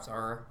thinking perhaps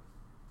our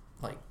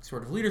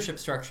sort of leadership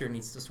structure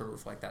needs to sort of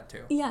reflect that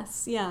too.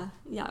 Yes, yeah.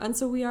 And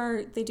so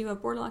they do have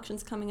board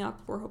elections coming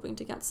up. We're hoping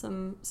to get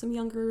some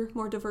younger,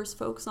 more diverse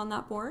folks on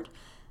that board.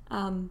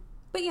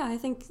 But yeah, I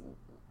think,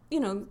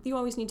 you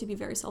always need to be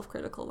very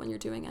self-critical when you're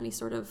doing any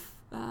sort of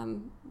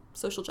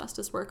social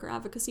justice work or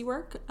advocacy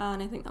work.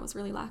 And I think that was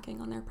really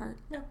lacking on their part.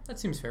 Yeah, that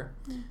seems fair.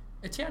 Yeah.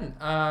 Etienne,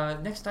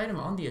 next item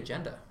on the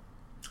agenda.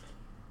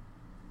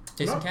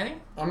 Jason Kenney?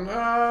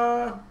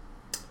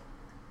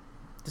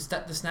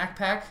 The snack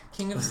pack?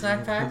 King of the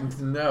snack pack?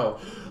 No.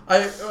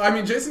 I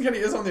mean, Jason Kenney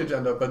is on the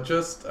agenda, but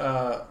just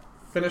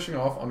finishing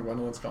off on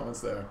Gwendolyn's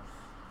comments there,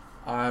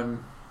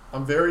 I'm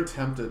very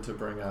tempted to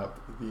bring up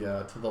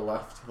the to the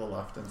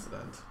left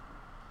incident.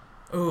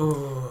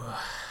 Ooh.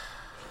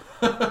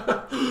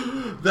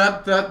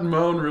 that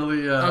moan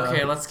really...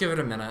 okay, let's give it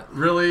a minute.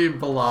 Really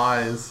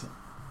belies.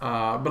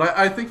 But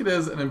I think it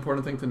is an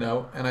important thing to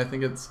note, and I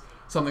think it's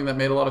something that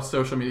made a lot of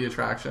social media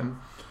traction.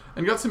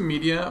 And got some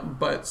media,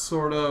 but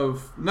sort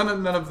of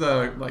none of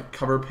the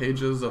cover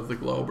pages of the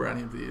Globe or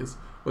any of these,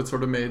 but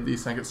sort of made the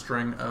second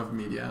string of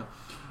media,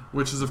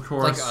 which is of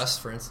course like us,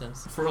 for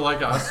instance, or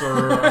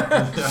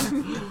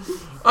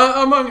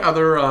among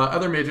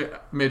other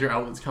major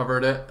outlets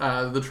covered it.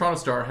 The Toronto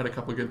Star had a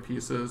couple of good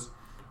pieces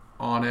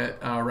on it.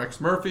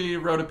 Rex Murphy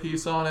wrote a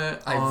piece on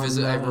it.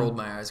 I rolled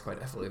my eyes quite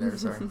heavily there.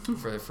 Sorry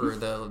for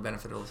the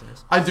benefit of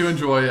listeners. I do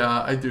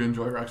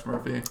enjoy Rex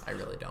Murphy. I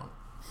really don't.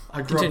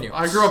 I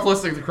grew up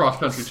listening to Cross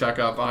Country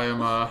Checkup. I am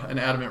an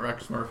adamant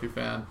Rex Murphy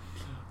fan.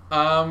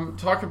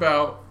 Talk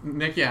about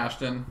Nikki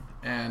Ashton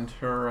and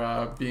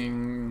her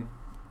being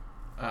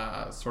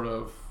sort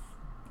of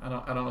I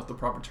don't know what the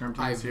proper term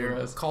to use here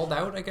is. Called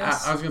out, I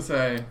guess. I was gonna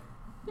say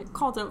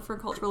called out for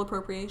cultural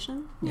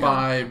appropriation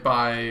by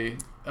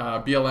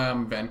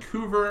BLM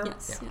Vancouver,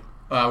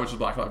 which is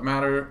Black Lives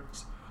Matter,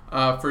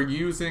 for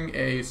using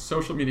a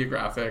social media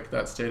graphic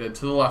that stated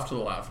 "to the left,"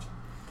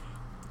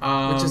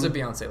 which is a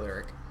Beyonce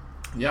lyric.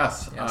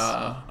 Yes.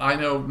 I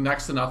know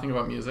next to nothing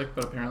about music,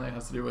 but apparently it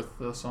has to do with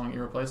the song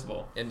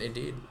Irreplaceable.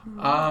 Indeed.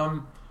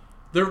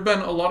 There have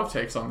been a lot of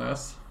takes on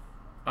this.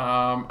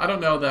 I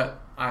don't know that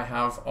I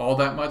have all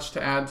that much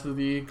to add to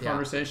the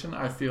conversation.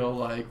 I feel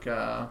like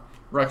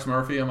Rex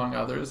Murphy, among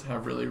others,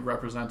 have really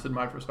represented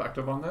my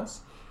perspective on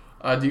this.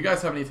 Do you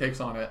guys have any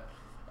takes on it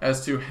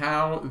as to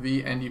how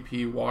the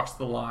NDP walks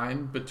the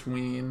line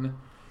between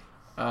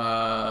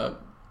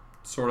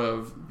sort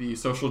of the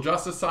social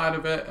justice side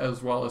of it,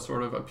 as well as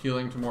sort of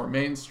appealing to more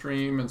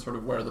mainstream, and sort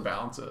of where the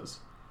balance is?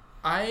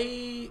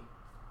 I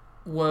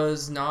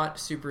was not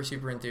super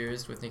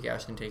enthused with Nikki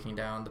Ashton taking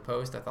down the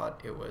post. I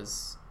thought it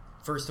was,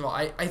 first of all,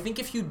 I think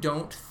if you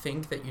don't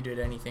think that you did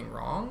anything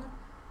wrong,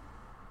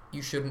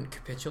 you shouldn't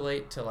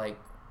capitulate to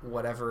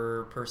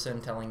whatever person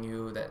telling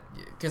you that,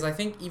 because I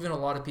think even a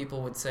lot of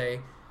people would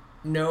say,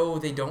 no,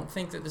 they don't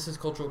think that this is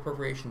cultural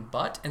appropriation,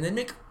 and then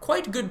make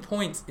quite good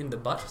points in the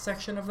but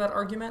section of that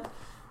argument.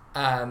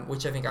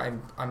 which I think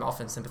I'm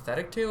often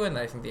sympathetic to, and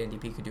I think the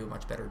NDP could do a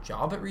much better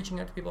job at reaching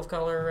out to people of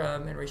color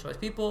and racialized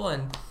people.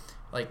 And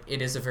like,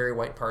 it is a very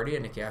white party,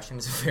 and Nikki Ashton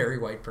is a very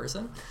white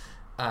person.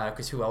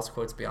 Because who else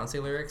quotes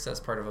Beyonce lyrics as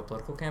part of a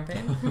political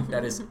campaign?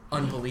 That is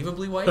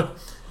unbelievably white.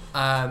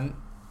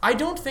 I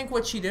don't think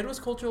what she did was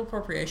cultural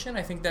appropriation.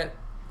 I think that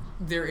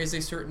there is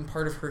a certain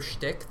part of her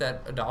shtick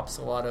that adopts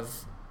a lot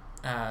of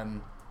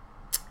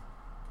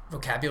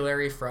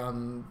vocabulary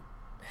from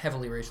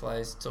heavily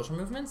racialized social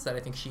movements that I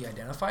think she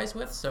identifies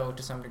with. So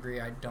to some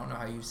degree, I don't know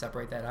how you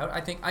separate that out.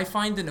 I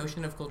find the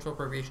notion of cultural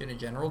appropriation in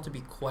general to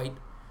be quite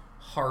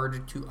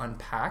hard to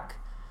unpack,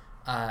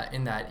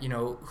 in that, you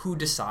know, who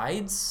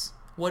decides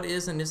what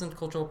is and isn't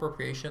cultural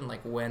appropriation?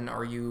 Like, when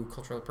are you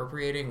culturally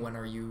appropriating? When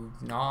are you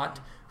not?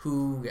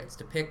 Who gets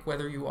to pick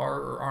whether you are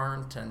or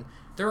aren't? And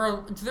there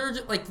are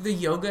like the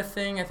yoga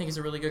thing, I think, is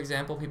a really good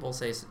example.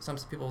 Some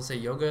people say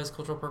yoga is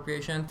cultural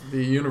appropriation.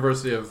 The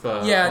University of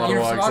the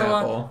University of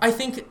Ottawa. I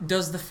think,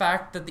 does the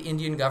fact that the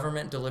Indian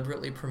government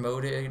deliberately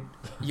promoted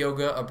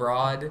yoga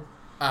abroad,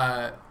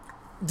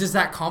 does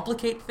that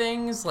complicate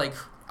things? Like,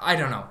 I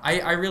don't know.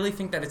 I really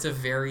think that it's a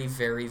very,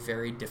 very,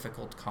 very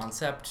difficult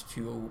concept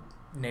to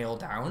nail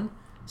down.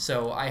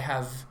 So I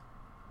have,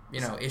 you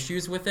know,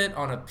 issues with it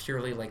on a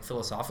purely like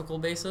philosophical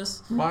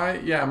basis. My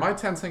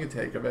 10-second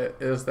take of it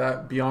is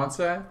that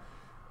Beyonce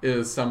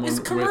is someone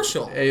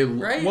commercial, with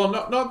right? Well,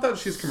 not that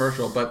she's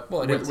commercial, but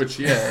which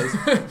she is.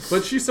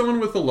 But she's someone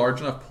with a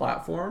large enough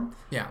platform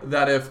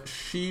that if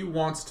she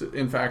wants to,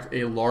 in fact,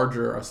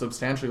 a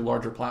substantially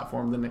larger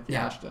platform than Nikki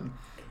Ashton,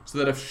 so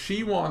that if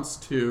she wants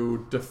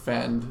to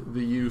defend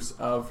the use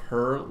of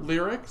her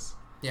lyrics,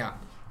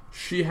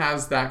 she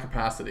has that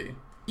capacity.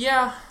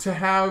 Yeah. To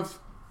have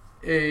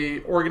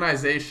a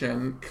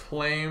organization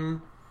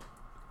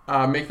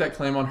make that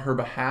claim on her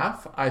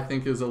behalf, I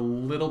think is a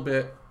little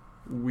bit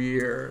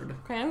weird.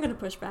 Okay, I'm going to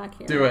push back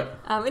here. Do it.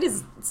 It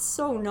is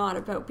so not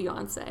about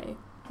Beyonce.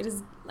 It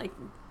is like,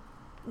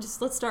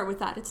 just let's start with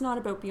that. It's not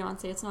about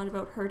Beyonce. It's not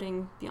about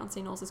hurting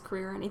Beyonce Knowles'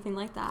 career or anything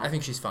like that. I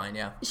think she's fine,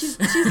 yeah. She's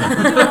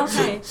definitely doing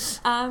okay.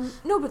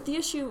 No, but the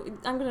issue,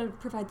 I'm going to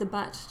provide the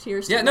but to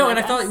your statement. Yeah, no, and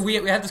I thought we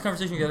had this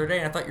conversation the other day,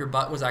 and I thought your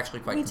but was actually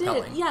quite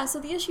compelling. We did, yeah.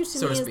 So the issue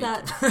to me is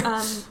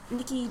that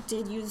Nikki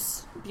did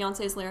use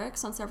Beyonce's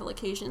lyrics on several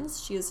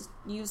occasions. She has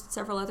used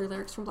several other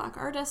lyrics from Black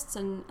artists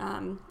and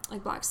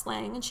like Black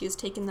slang, and she has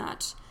taken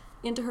that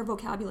into her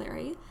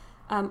vocabulary.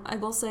 I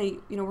will say,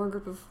 you know, we're a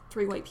group of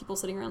 3 white people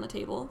sitting around the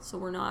table, so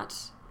we're not,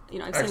 you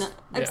know,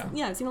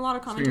 I've seen a lot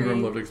of commentary.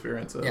 Speaking from lived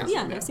experiences.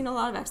 Yeah, I've seen a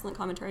lot of excellent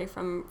commentary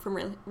from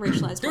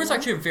racialized. There was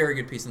actually a very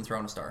good piece in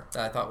Throne of Star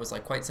that I thought was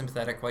like quite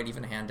sympathetic, quite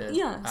even-handed.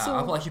 Yeah, so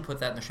I'll actually put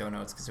that in the show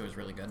notes because it was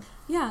really good.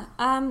 Yeah,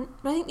 but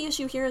I think the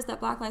issue here is that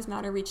Black Lives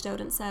Matter reached out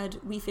and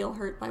said, we feel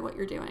hurt by what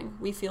you're doing.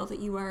 We feel that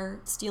you are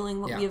stealing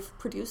what we have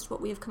produced,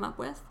 what we have come up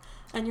with.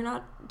 And you're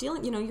not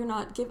dealing, you know, you're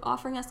not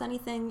offering us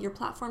anything. Your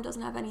platform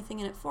doesn't have anything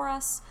in it for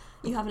us.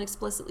 You haven't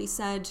explicitly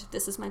said,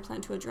 this is my plan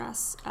to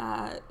address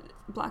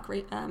black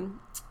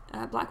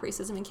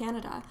racism in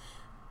Canada.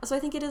 So I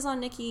think it is on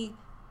Nikki,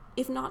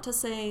 if not to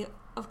say,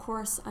 of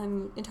course,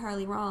 I'm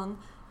entirely wrong,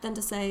 then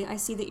to say, I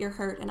see that you're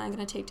hurt and I'm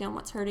going to take down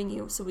what's hurting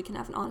you so we can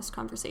have an honest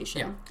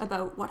conversation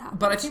about what happened.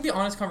 But I think the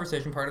honest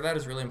conversation part of that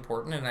is really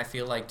important, and I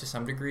feel like to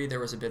some degree there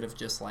was a bit of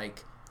just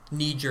like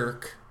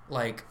knee-jerk,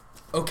 like,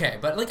 okay,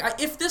 but like,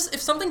 if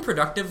something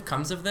productive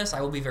comes of this, I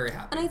will be very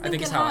happy. And I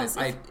think it's how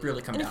I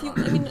really come down on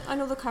it. I mean, I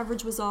know the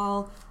coverage was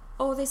all,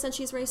 oh, they said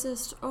she's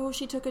racist, oh,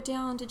 she took it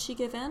down, did she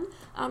give in?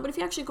 But if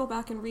you actually go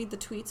back and read the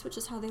tweets, which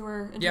is how they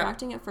were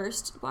interacting at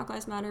first, Black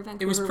Lives Matter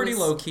Vancouver, it was pretty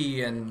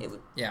low-key, and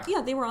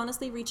they were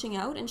honestly reaching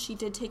out, and she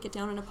did take it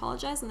down and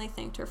apologize, and they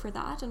thanked her for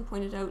that and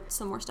pointed out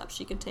some more steps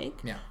she could take.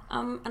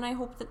 And I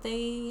hope that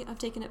they have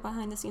taken it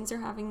behind the scenes. They're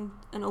having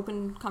an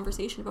open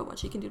conversation about what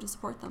she can do to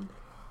support them.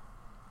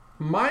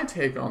 My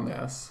take on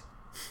this,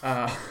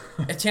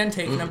 Etienne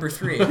take number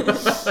 3,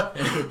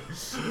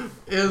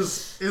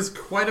 is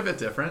quite a bit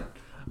different.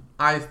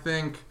 I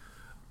think,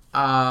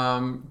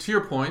 to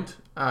your point,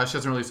 she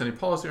hasn't released any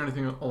policy or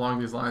anything along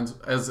these lines,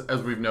 as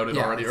we've noted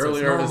already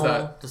earlier. Is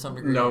that to some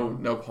degree,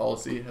 no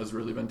policy has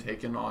really been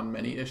taken on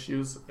many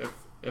issues,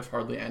 if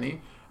hardly any,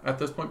 at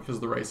this point,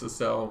 because the race is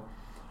so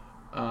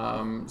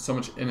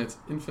much in its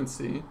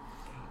infancy.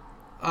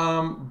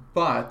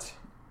 But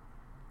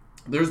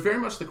there's very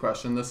much the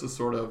question. This is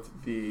sort of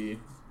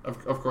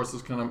of course,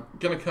 this is going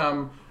to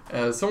come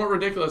as somewhat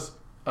ridiculous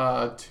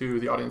to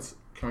the audience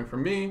coming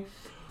from me,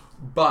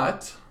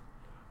 but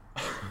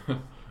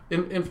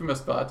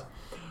infamous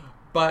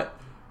but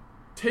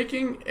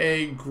taking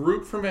a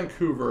group from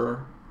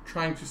Vancouver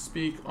trying to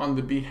speak on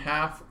the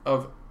behalf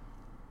of,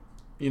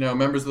 you know,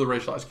 members of the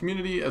racialized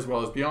community as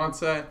well as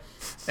Beyonce,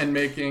 and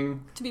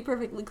making... To be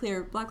perfectly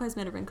clear, Black Lives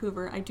Matter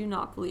Vancouver, I do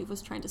not believe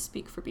was trying to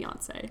speak for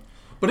Beyonce.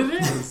 But it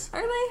is.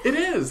 Are they? It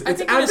is.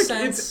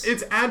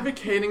 It's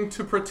advocating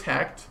to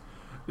protect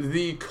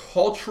the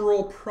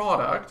cultural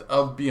product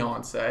of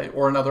Beyonce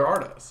or another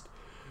artist.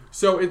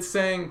 So it's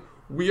saying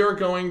we are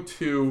going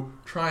to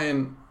try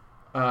and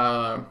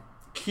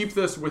keep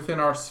this within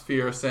our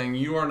sphere, saying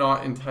you are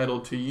not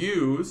entitled to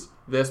use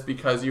this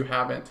because you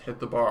haven't hit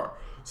the bar.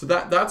 So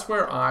that's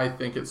where I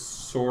think it's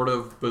sort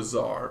of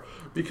bizarre.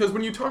 Because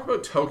when you talk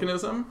about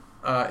tokenism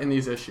in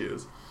these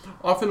issues,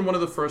 often one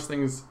of the first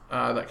things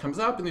that comes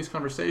up in these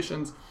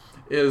conversations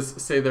is,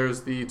 say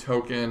there's the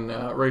token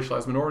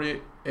racialized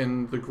minority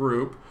in the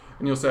group,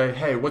 and you'll say,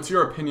 hey, what's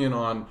your opinion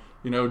on,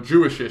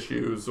 Jewish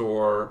issues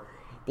or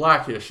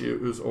black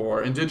issues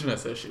or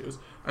indigenous issues?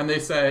 And they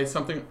say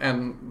something,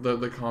 and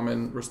the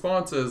common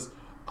response is,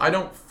 I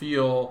don't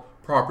feel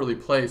properly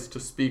placed to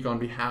speak on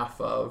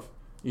behalf of,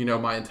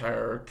 my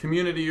entire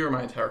community or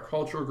my entire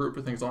cultural group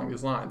or things along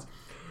these lines.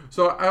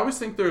 So I always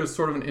think there's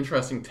sort of an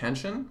interesting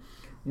tension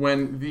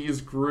when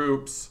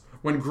groups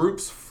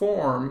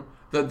form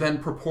that then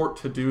purport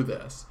to do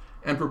this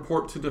and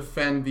purport to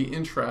defend the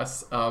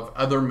interests of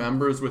other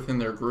members within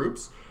their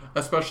groups,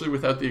 especially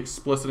without the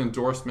explicit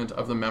endorsement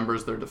of the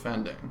members they're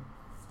defending.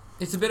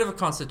 It's a bit of a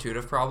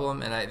constitutive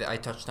problem, and I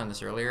touched on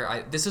this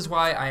earlier. This is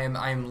why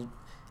I'm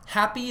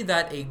happy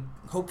that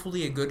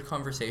hopefully a good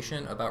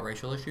conversation about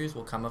racial issues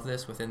will come of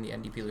this within the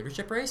NDP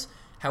leadership race.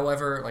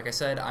 However, like I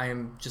said, I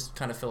am just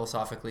kind of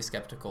philosophically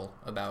skeptical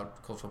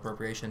about cultural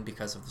appropriation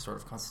because of the sort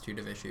of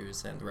constitutive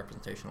issues and the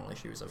representational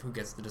issues of who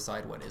gets to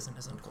decide what is and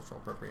isn't cultural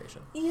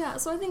appropriation. Yeah,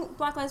 so I think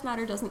Black Lives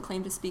Matter doesn't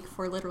claim to speak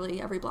for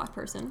literally every black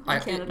person in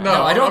Canada.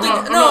 I don't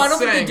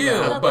think they do.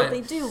 No, but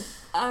they do.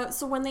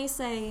 So when they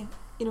say,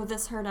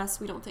 this hurt us,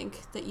 we don't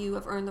think that you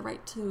have earned the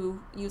right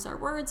to use our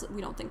words,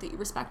 we don't think that you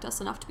respect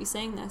us enough to be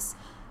saying this,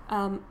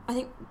 I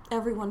think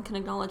everyone can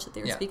acknowledge that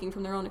they're speaking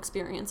from their own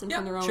experience and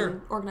from their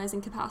own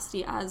organizing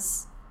capacity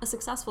as a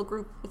successful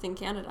group within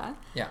Canada.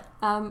 Yeah.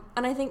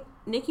 And I think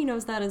Nikki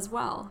knows that as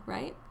well,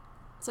 right?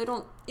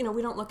 So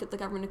we don't look at the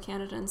government of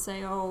Canada and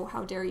say, oh,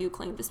 how dare you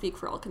claim to speak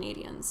for all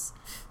Canadians.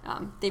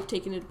 They've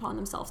taken it upon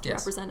themselves to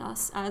represent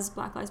us, as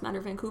Black Lives Matter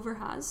Vancouver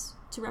has,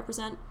 to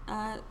represent,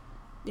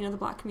 the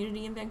black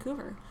community in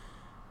Vancouver.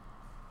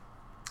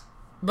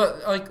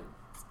 But,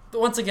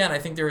 once again, I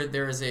think there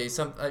is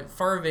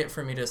far of it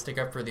for me to stick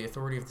up for the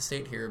authority of the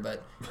state here,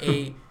 but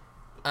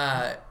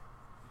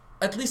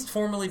at least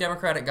formally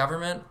democratic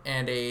government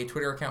and a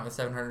Twitter account with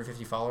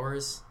 750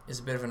 followers is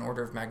a bit of an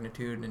order of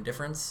magnitude and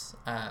difference.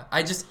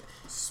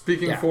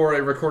 Speaking for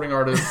a recording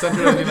artist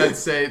centered in the United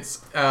States,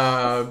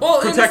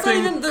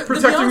 protecting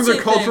the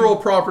cultural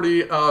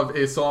property of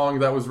a song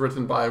that was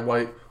written by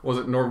was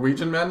it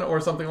Norwegian men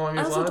or something along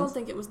these lines? I also don't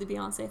think it was the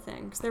Beyonce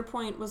thing, because their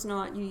point was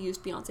not you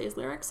used Beyonce's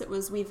lyrics. It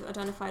was we've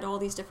identified all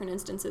these different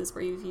instances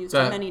where you've used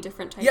many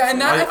different types. Yeah,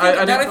 and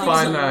I didn't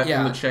find that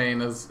in the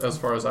chain as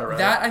far as I read.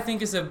 That I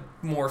think is a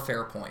more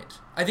fair point.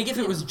 I think if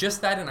it was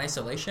just that in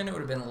isolation, it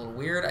would have been a little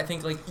weird. I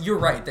think you're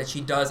right that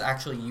she does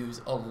actually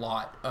use a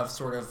lot of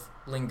sort of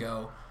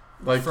lingo.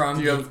 Do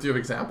you have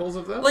examples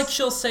of this?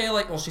 She'll say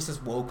she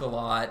says woke a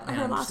lot. And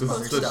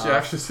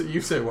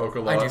you say woke a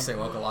lot. I do say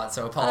woke a lot,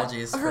 so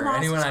apologies for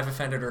anyone I've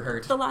offended or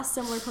hurt. The last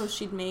similar post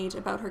she'd made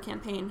about her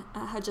campaign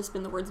had just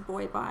been the words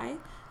boy bye,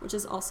 which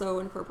is also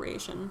an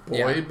appropriation.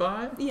 Boy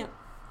bye? Yeah.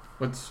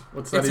 What's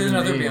that it's even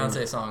another mean?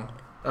 Beyonce song.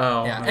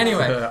 Oh. Yeah.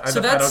 Anyway, I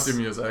don't do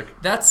music.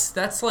 That's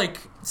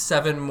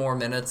 7 more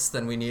minutes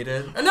than we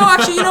needed. No,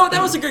 actually,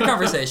 that was a good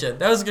conversation.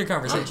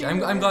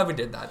 I'm glad we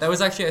did that. That was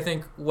actually, I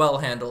think, well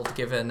handled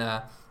given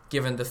the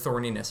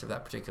thorniness of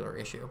that particular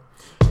issue.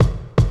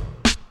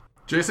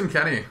 Jason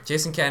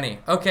Kenney.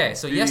 Okay,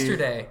 so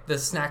yesterday, the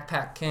Snack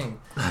Pack King.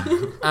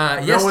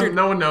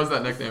 No one knows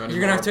that nickname anymore.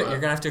 You're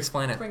gonna have to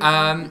explain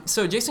it.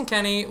 So Jason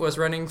Kenney was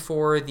running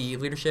for the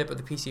leadership of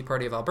the PC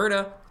Party of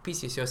Alberta,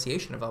 PC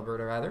Association of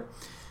Alberta, rather.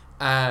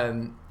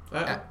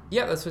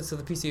 That's what's the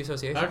PC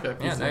Association. Okay.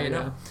 PC, now you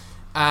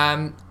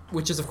know.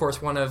 Which is, of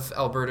course, one of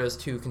Alberta's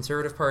 2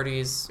 conservative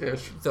parties,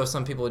 though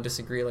some people would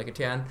disagree, like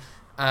Etienne.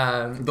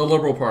 The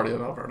Liberal Party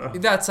of Alberta.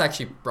 That's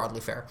actually broadly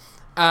fair.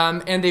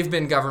 And they've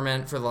been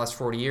government for the last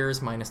 40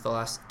 years, minus the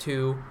last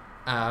 2,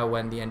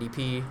 when the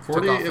NDP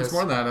 40, took office. It's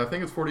more than that. I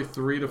think it's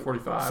 43 to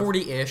 45.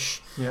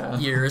 40-ish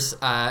years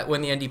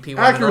when the NDP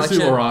won Accuracy,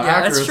 an election. Laurent. Yeah,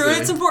 Accuracy. that's true.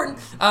 It's important.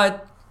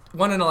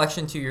 Won an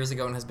election 2 years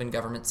ago and has been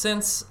government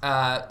since.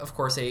 Of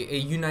course, a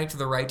Unite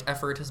the Right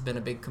effort has been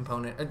a big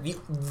component,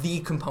 the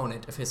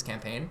component of his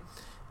campaign.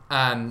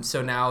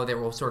 So now there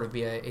will sort of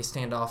be a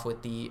standoff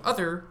with the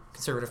other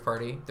Conservative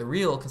Party, the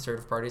real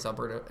Conservative parties,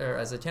 Alberta, or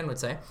as Etienne would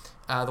say,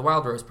 the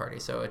Wild Rose Party.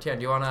 So Etienne,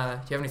 do you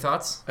have any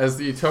thoughts? As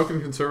the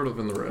token Conservative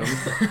in the room,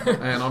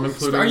 and I'm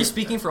including. Are you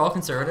speaking for all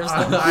Conservatives?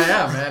 I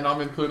am, and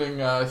I'm including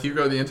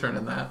Hugo the intern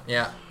in that.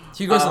 Yeah,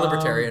 Hugo's a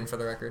Libertarian, for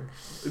the record.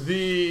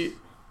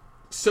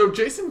 So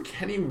Jason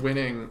Kenney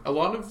winning, a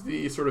lot of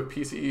the sort of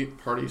PC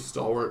Party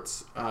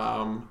stalwarts,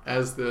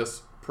 as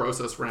this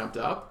process ramped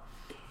up.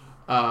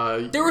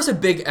 There was a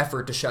big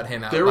effort to shut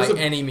him out by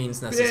any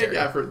means necessary. Big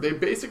effort. They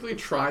basically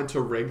tried to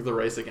rig the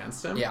race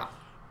against him. Yeah.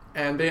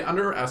 And they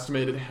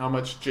underestimated how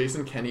much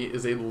Jason Kenney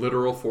is a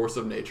literal force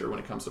of nature when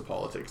it comes to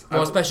politics.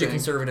 Well, especially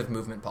conservative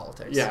movement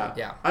politics.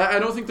 Yeah. I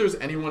don't think there's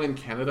anyone in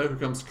Canada who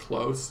comes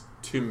close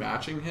to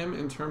matching him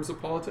in terms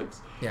of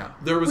politics. Yeah.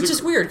 Which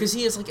is weird, because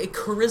he is a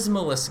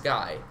charisma-less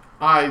guy.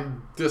 I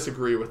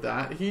disagree with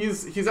that.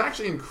 He's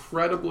actually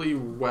incredibly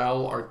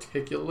well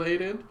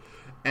articulated,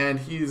 and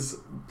he's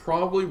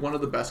probably one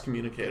of the best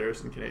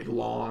communicators in Canadian.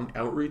 Long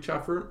outreach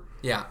effort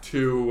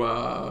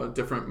to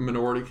different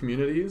minority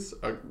communities,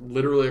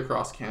 literally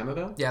across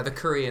Canada. Yeah, the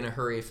curry in a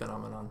hurry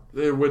phenomenon.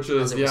 Which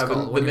is, the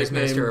nickname...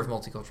 Minister of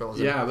Multiculturalism.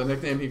 Yeah, the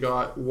nickname he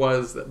got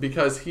was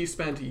because he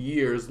spent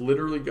years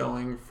literally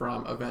going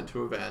from event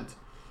to event,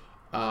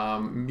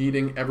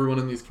 meeting everyone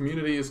in these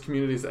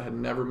communities that had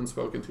never been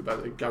spoken to by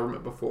the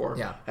government before,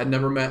 had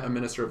never met a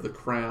minister of the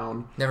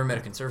Crown, never met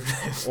a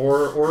conservative,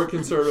 or a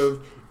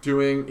conservative,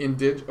 doing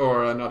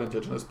not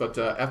indigenous, but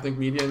ethnic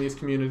media in these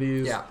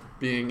communities,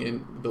 being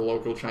in the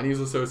local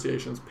Chinese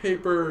Association's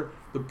paper,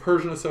 the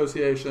Persian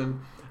Association,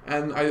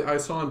 and I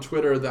saw on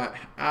Twitter that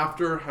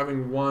after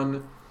having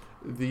won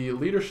the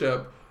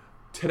leadership,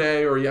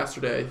 today or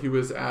yesterday, he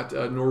was at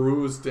a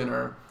Nowruz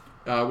dinner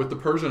with the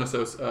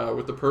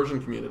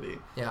Persian community.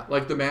 Yeah,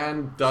 like the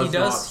man does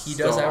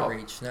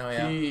outreach. No,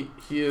 yeah,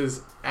 he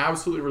is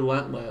absolutely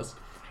relentless,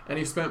 and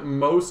he spent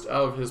most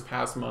of his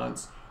past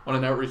months on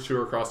an outreach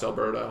tour across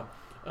Alberta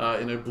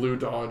in a blue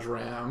Dodge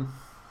Ram,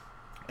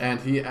 and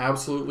he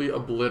absolutely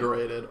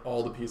obliterated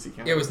all the PC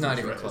candidates. It was not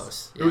even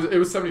close. Yeah. It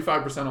was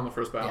 75% on the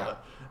first ballot.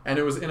 And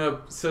it was in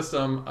a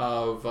system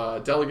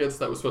of delegates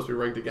that was supposed to be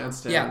rigged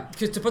against him. Yeah,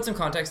 because to put some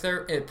context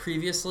there,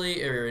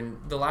 previously, or in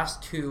the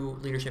last 2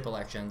 leadership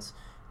elections,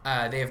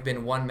 they have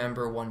been 1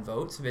 member, 1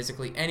 vote. So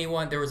basically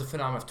anyone, there was a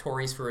phenomenon of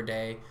Tories for a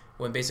day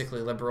when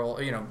basically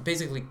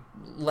basically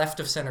left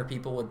of center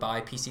people would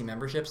buy PC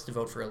memberships to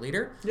vote for a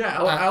leader. Yeah,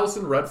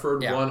 Alison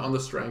Redford won on the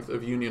strength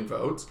of union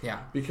votes.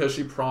 Yeah. Because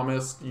she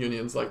promised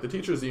unions like the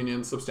teachers'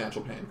 union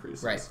substantial pay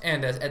increases. Right,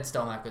 and Ed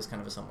Stelmach was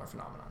kind of a similar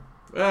phenomenon.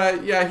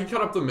 He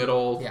cut up the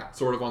middle,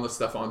 sort of on the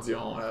Stéphane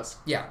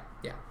Dion-esque. Yeah.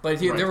 But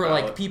there were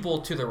like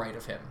people to the right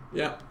of him.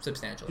 Yeah.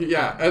 Substantially.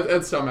 Yeah,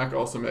 Ed Stelmach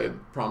also made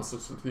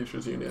promises to the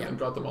teachers' union and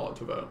got them all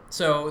to vote.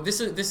 So this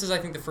is I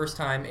think the first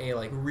time a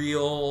like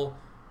real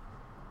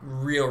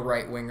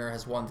right winger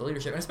has won the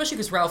leadership, and especially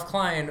because Ralph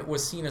Klein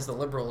was seen as the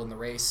liberal in the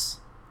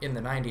race in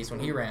the 90s when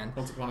he ran.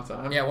 Once upon a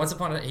time.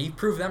 Yeah, he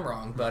proved them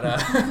wrong, but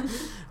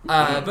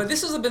but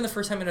this has been the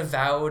first time an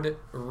avowed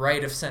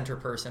right of center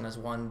person has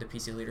won the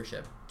PC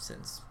leadership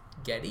since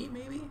Getty,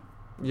 maybe.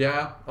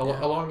 Yeah,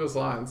 along those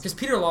lines. Because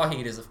Peter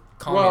Lougheed is a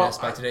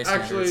communist by today's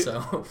standards.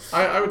 So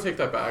I would take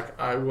that back.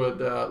 I would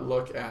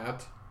look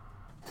at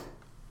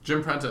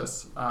Jim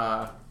Prentice.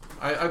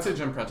 I'd say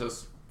Jim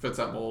Prentice fits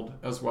that mold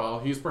as well.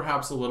 He's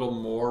perhaps a little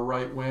more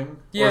right wing.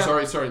 Yeah.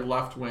 Or sorry,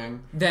 left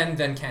wing.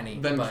 Than Kenny.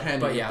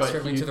 But yeah,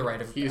 certainly to the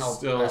right of. He's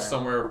still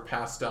somewhere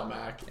past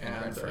Stelmach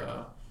and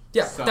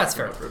that's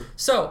fair. Redford.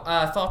 So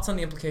thoughts on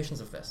the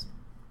implications of this?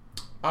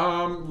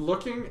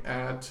 Looking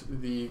at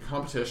the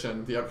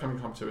upcoming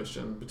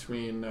competition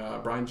between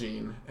Brian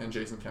Jean and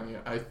Jason Kenney,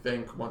 I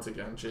think once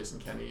again Jason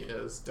Kenney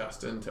is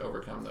destined to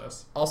overcome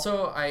this.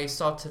 Also, I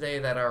saw today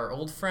that our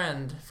old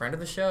friend of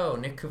the show,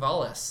 Nick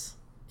Kouvalis,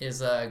 is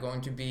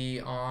going to be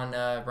on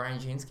Brian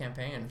Jean's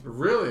campaign.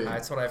 Really?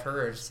 That's what I've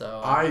heard.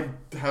 So I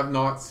have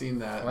not seen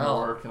that,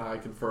 nor can I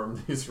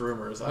confirm these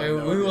rumors. We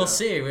will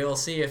see. We will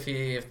see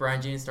if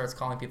Brian Jean starts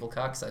calling people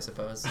cucks, I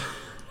suppose.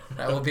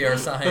 That will be our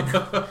sign.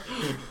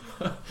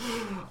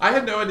 I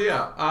had no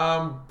idea.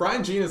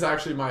 Brian Jean is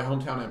actually my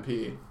hometown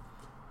MP.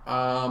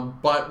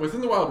 But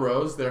within the Wild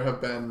Rose, there have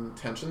been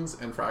tensions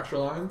and fracture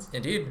lines.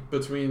 Indeed.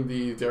 Between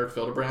the Derek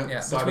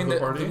Fildebrandt side of the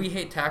party. The We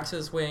Hate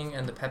Taxes wing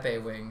and the Pepe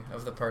wing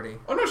of the party.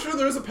 I'm not sure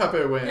there's a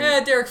Pepe wing. Yeah,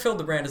 Derek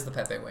Fildebrandt is the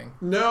Pepe wing.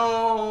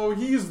 No,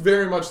 he's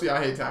very much the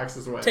I Hate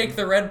Taxes wing. Take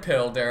the red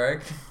pill,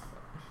 Derek.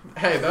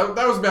 Hey, that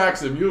was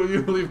Maxim. You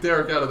leave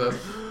Derek out of this.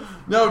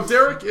 No,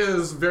 Derek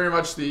is very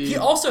much the... He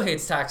also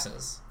hates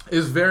taxes.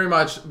 Is very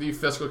much the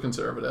fiscal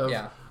conservative.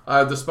 Yeah.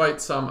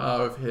 Despite some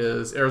of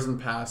his errors in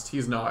the past,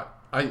 he's not.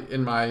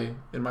 In my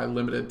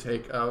limited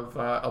take of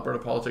Alberta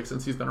politics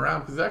since he's been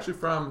around, because he's actually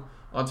from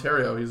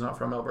Ontario, he's not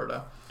from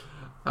Alberta,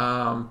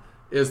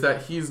 is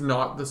that he's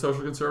not the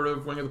social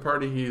conservative wing of the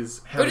party.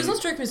 He's heavy. But he doesn't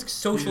strike me as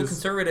social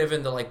conservative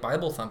in the like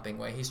Bible thumping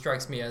way. He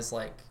strikes me as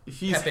like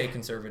Pepe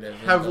conservative,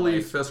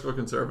 heavily fiscal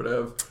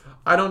conservative.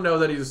 I don't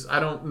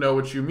know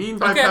what you mean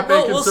by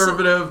Pepe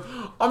conservative.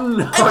 I'm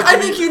not. I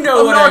think you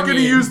know what I mean. I'm not going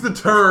to use the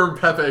term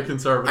Pepe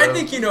conservative. I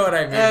think you know what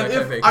I mean. And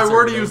if I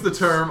were to use the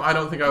term, I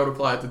don't think I would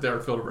apply it to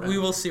Derek Fildebrandt. We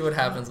will see what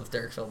happens with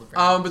Derek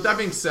Fildebrandt. But that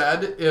being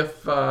said,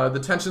 if the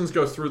tensions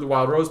go through the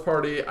Wild Rose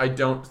Party, I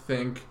don't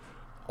think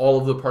all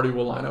of the party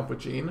will line up with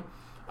Jean.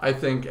 I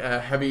think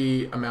a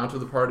heavy amount of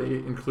the party,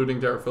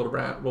 including Derek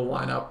Fildebrandt, will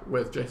line up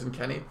with Jason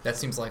Kenney. That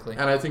seems likely.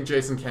 And I think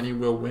Jason Kenney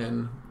will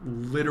win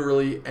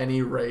literally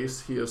any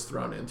race he is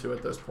thrown into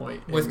at this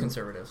point. With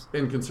conservatives.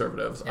 In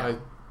conservatives. Yeah.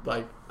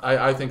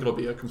 I think it'll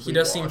be a complete He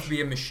does wash. seem to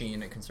be a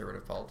machine at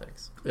conservative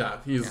politics. Yeah,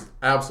 he's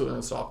absolutely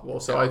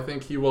unstoppable. So I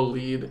think he will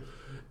lead,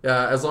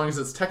 as long as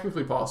it's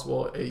technically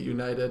possible, a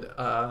united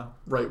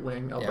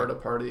right-wing Alberta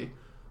party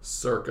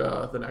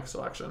circa the next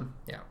election.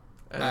 Yeah.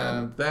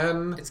 And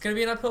then it's going to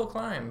be an uphill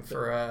climb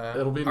for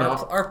it'll be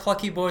our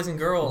plucky boys and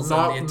girls.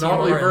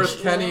 Notley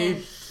versus Kenny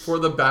for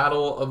the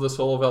battle of the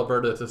soul of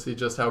Alberta to see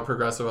just how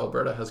progressive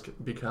Alberta has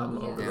become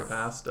over the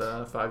past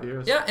 5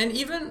 years. Yeah, and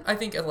even, I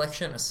think,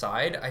 election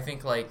aside, I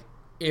think, like,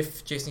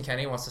 if Jason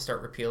Kenney wants to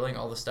start repealing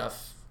all the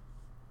stuff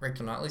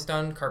Rachel Notley's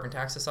done, carbon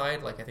tax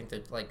aside, like, I think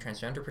that, like,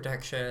 transgender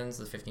protections,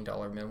 the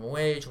 $15 minimum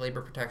wage,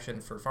 labor protection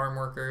for farm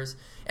workers,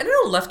 and I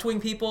know left-wing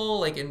people,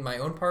 like, in my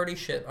own party,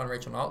 shit on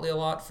Rachel Notley a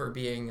lot for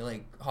being,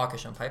 like,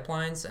 hawkish on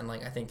pipelines, and,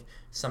 like, I think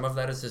some of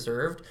that is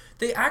deserved.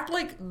 They act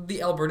like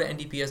the Alberta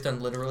NDP has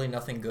done literally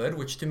nothing good,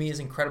 which to me is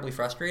incredibly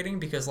frustrating,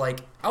 because, like,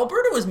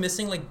 Alberta was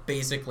missing, like,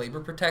 basic labor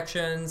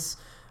protections,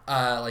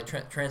 like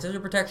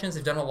transgender protections.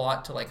 They've done a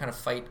lot to, like, kind of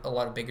fight a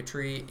lot of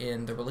bigotry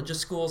in the religious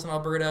schools in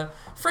Alberta.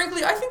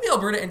 Frankly, I think the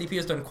Alberta NDP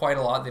has done quite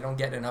a lot. They don't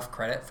get enough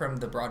credit from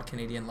the broad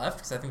Canadian left,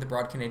 because I think the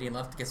broad Canadian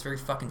left gets very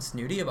fucking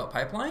snooty about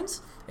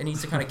pipelines and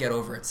needs to kind of get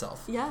over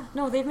itself. Yeah,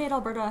 no, they've made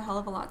Alberta a hell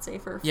of a lot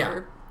safer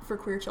for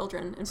queer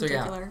children in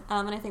particular.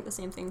 And I think the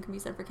same thing can be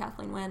said for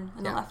Kathleen Wynne,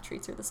 and the left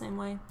treats her the same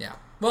way. Yeah.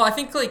 Well, I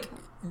think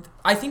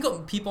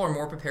people are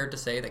more prepared to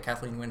say that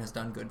Kathleen Wynne has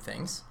done good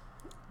things.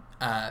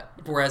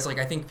 Whereas, like,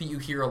 I think you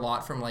hear a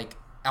lot from, like,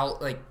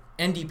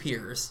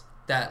 NDPers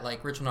that,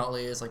 like, Rachel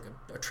Notley is, like,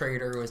 a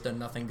traitor who has done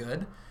nothing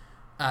good.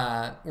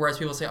 Whereas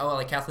people say, oh,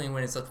 like, Kathleen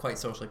Wynne is quite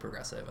socially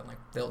progressive, and, like,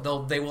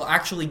 they will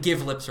actually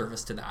give lip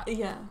service to that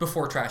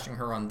before trashing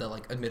her on the,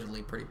 like,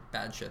 admittedly pretty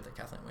bad shit that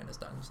Kathleen Wynne has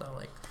done. So,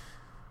 like,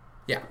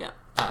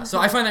 so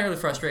I find that really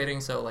frustrating.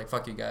 So, like,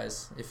 fuck you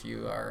guys if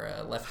you are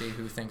a lefty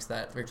who thinks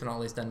that Rachel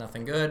Notley's done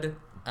nothing good.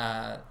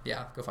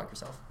 Go fuck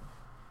yourself.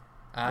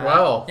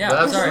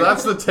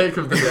 That's the take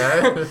of the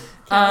day.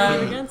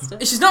 Against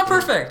it. She's not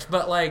perfect,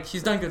 but, like,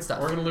 she's done good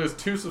stuff. We're gonna lose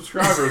 2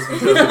 subscribers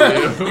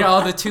because of you.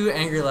 All the 2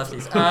 angry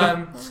lefties.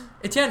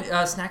 Etienne,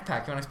 snack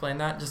pack. You want to explain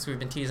that? Just we've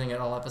been teasing it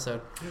all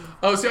episode.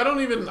 Oh, see,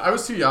 I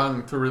was too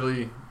young to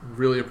really,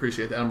 really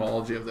appreciate the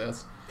etymology of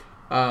this.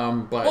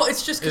 But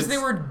it's just because they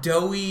were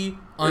doughy,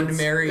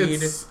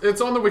 unmarried.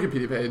 It's on the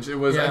Wikipedia page. It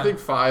was, I think,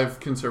 5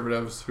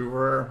 conservatives who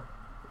were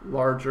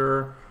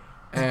larger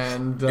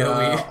and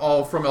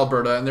all from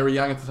Alberta, and they were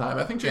young at the time.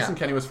 I think Jason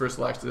Kenney was first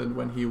elected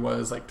when he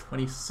was, like,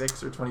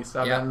 26 or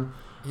 27. Yeah.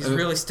 He's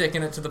really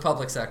sticking it to the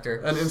public sector.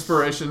 An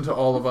inspiration to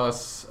all of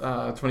us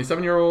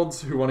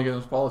 27-year-olds who want to get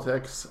into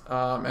politics,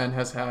 and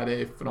has had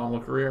a phenomenal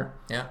career.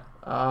 Yeah.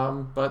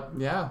 But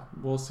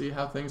we'll see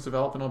how things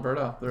develop in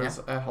Alberta. There's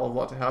a hell of a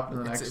lot to happen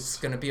in the next. It's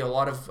going to be a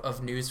lot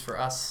of news for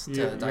us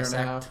to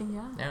dissect.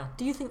 Yeah.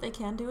 Do you think they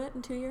can do it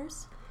in 2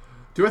 years?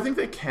 Do I think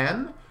they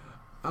can?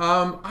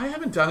 I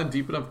haven't done a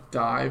deep enough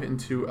dive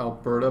into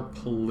Alberta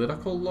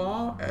political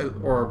law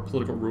or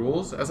political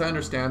rules. As I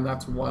understand,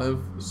 that's one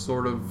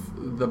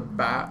of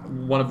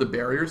the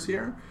barriers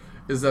here,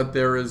 is that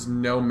there is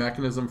no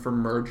mechanism for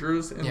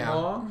mergers in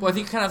law. Well, I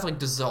think kind of like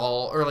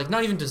dissolve, or like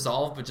not even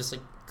dissolve, but just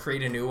like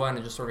create a new one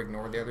and just sort of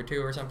ignore the other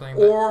 2 or something.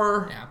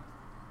 But,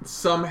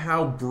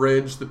 somehow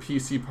bridge the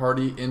PC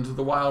party into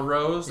the Wild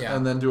Rose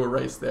and then do a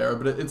race there.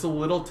 But it's a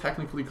little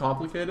technically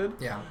complicated.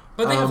 Yeah,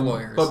 but they have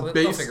lawyers, so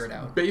they'll figure it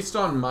out. Based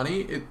on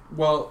money,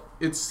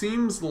 it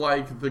seems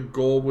like the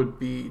goal would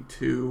be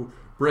to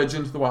bridge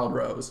into the Wild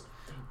Rose,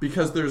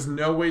 because there's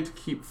no way to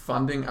keep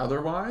funding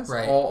otherwise.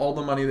 Right. All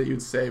the money that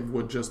you'd save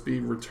would just be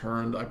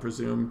returned, I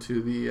presume,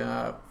 to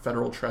the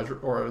federal treasury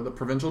or the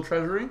provincial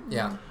treasury.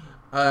 Yeah.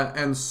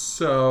 And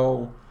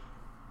so...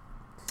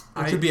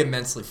 Which would be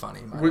immensely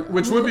funny.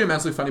 Which would be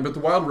immensely funny, but the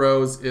Wild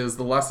Rose is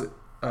the less,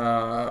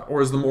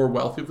 or is the more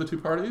wealthy of the 2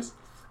 parties,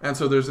 and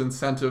so there's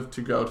incentive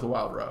to go to the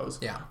Wild Rose.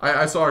 Yeah.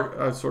 I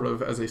saw, sort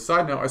of as a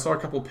side note, I saw a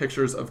couple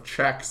pictures of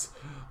checks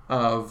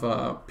of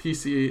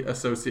PC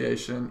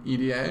Association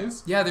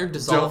EDAs. Yeah, they're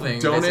dissolving.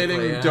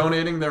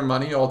 Donating their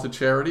money all to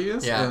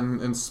charities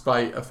in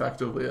spite,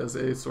 effectively, as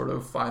a sort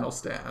of final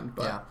stand.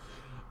 But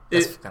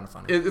that's kind of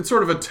funny. It's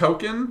sort of a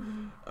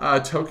token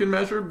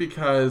measure,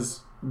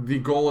 because the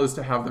goal is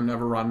to have them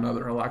never run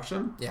another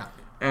election. Yeah.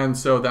 And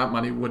so that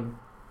money would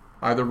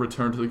either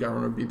return to the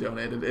government or be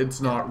donated.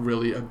 It's not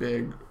really a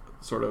big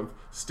sort of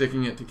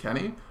sticking it to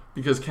Kenney,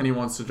 because Kenney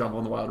wants to jump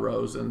on the Wild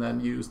Rose and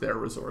then use their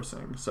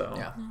resourcing. So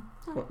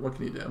what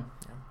can you do?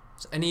 Yeah.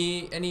 So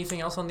anything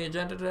else on the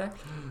agenda today?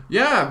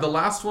 Yeah, the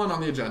last one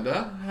on the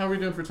agenda. How are we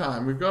doing for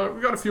time? We've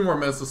got a few more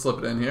minutes to slip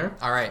it in here.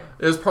 All right.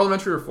 Is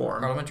parliamentary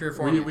reform.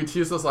 We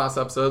teased this last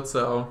episode,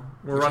 so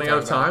we're running out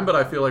of time, but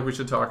I feel like we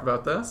should talk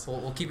about this.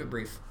 We'll keep it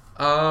brief.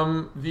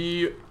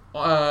 The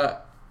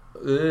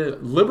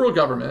Liberal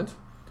government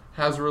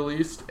has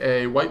released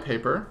a white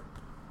paper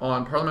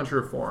on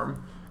parliamentary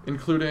reform,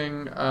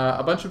 including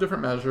a bunch of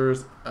different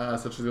measures,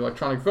 such as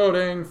electronic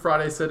voting,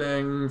 Friday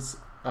sittings,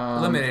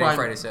 eliminating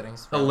Friday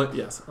sittings.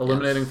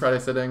 Eliminating Friday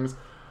sittings,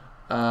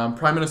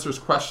 Prime Minister's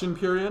question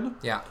period.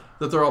 Yeah.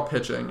 That they're all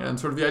pitching, and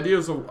sort of the idea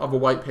of a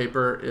white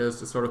paper is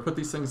to sort of put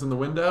these things in the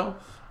window,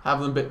 have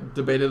them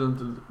debated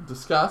and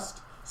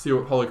discussed, see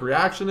what public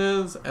reaction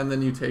is, and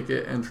then you take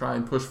it and try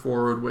and push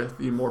forward with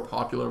the more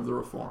popular of the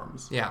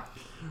reforms. Yeah.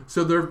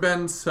 So there have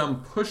been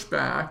some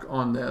pushback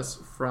on this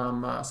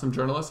from some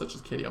journalists, such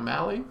as Katie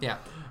O'Malley,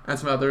 and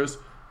some others,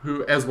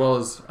 who, as well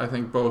as, I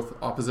think, both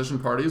opposition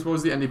parties. What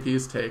was the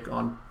NDP's take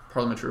on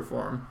parliamentary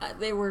reform?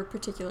 They were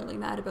particularly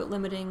mad about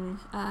limiting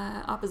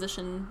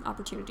opposition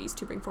opportunities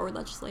to bring forward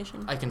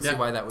legislation. I can see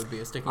why that would be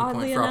a sticking Oddly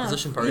point for enough,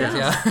 opposition parties.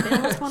 They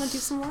almost want to do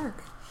some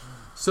work.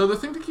 So the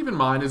thing to keep in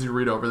mind as you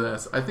read over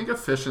this, I think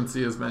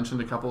efficiency is mentioned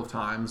a couple of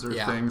times, or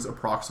things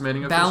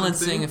approximating efficiency.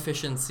 Balancing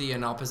efficiency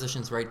and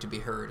opposition's right to be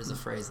heard is a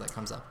phrase that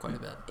comes up quite a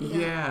bit.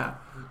 Yeah.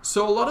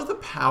 So a lot of the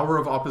power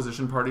of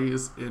opposition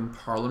parties in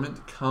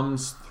Parliament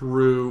comes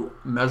through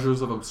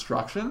measures of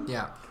obstruction.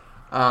 Yeah.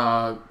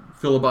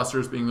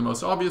 Filibusters being the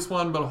most obvious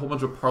one, but a whole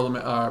bunch of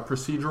parliament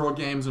procedural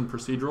games and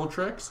procedural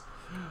tricks.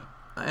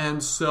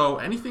 And so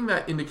anything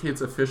that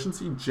indicates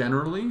efficiency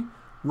generally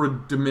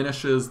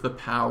diminishes the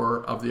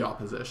power of the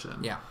opposition.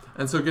 Yeah.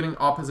 And so getting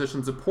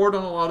opposition support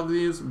on a lot of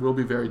these will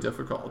be very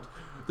difficult.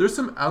 There's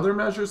some other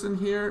measures in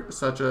here,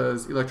 such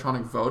as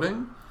electronic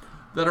voting,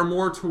 that are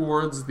more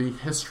towards the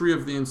history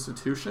of the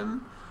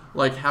institution,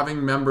 like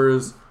having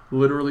members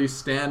literally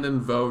stand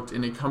and vote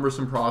in a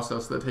cumbersome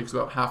process that takes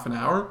about half an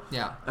hour,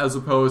 as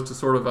opposed to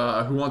sort of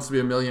a Who Wants to Be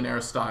a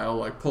Millionaire style,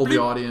 like pull the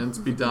audience,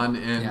 be done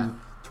in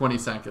 20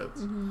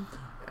 seconds. Mm-hmm.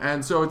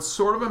 And so it's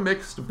sort of a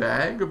mixed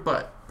bag,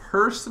 but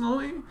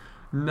personally,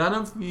 none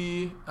of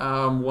the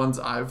ones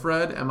I've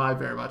read am I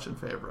very much in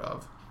favor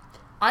of.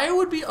 I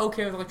would be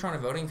okay with electronic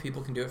voting if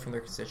people can do it from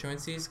their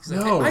constituencies. Cause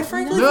I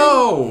frankly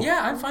think, yeah,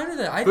 I'm fine with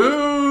it.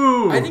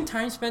 Boo! I think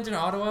time spent in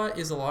Ottawa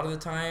is a lot of the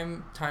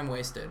time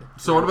wasted.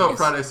 So what about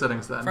Friday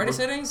sittings then? Friday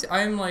sittings,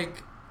 I'm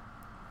like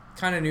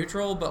kind of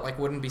neutral, but like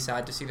wouldn't be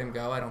sad to see them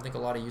go. I don't think a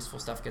lot of useful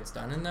stuff gets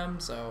done in them.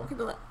 So okay,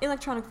 but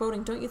electronic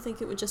voting, don't you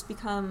think it would just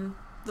become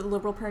the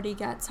Liberal Party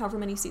gets however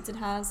many seats it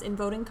has in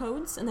voting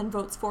codes and then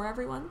votes for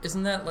everyone?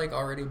 Isn't that like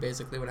already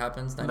basically what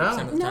happens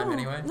 90% of the time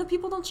anyway? The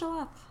people don't show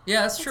up.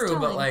 Yeah, that's true,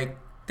 but like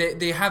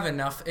they have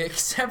enough,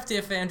 except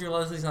if Andrew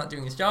Leslie's not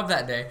doing his job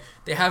that day,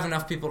 they have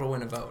enough people to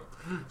win a vote.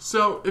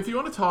 So if you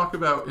want to talk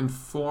about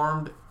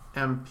informed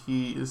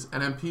MPs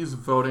and MPs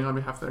voting on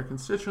behalf of their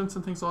constituents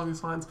and things along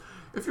these lines,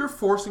 if you're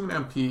forcing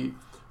an MP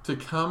to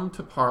come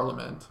to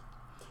Parliament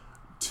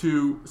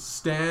to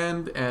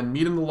stand and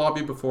meet in the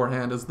lobby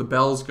beforehand as the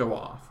bells go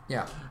off.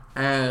 Yeah.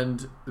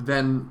 And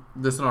then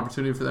there's an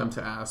opportunity for them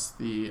to ask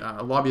the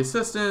lobby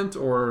assistant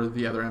or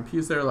the other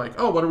MPs there, like,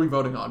 oh, what are we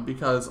voting on?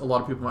 Because a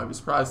lot of people might be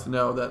surprised to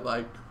know that,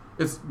 like,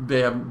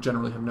 they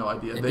generally have no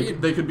idea.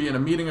 They could be in a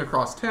meeting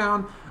across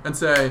town and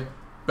say,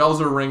 bells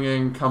are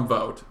ringing, come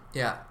vote.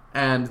 Yeah.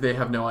 And they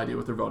have no idea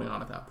what they're voting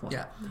on at that point.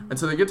 Yeah. And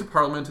so they get to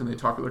Parliament and they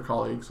talk with their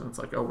colleagues and it's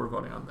like, oh, we're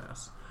voting on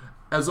this.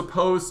 As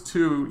opposed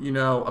to,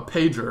 a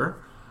pager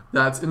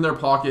that's in their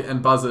pocket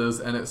and buzzes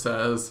and it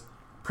says,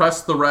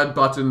 press the red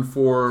button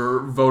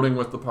for voting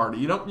with the party.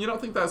 You don't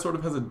think that sort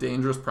of has a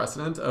dangerous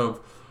precedent of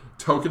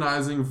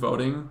tokenizing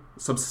voting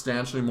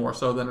substantially more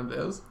so than it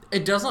is?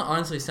 It doesn't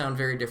honestly sound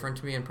very different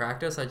to me in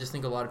practice. I just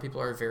think a lot of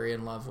people are very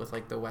in love with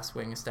like the West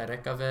Wing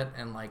aesthetic of it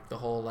and like the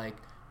whole like,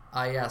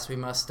 yes, we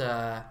must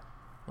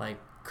like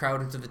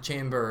crowd into the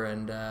chamber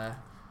and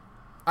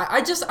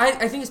I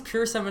think it's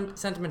pure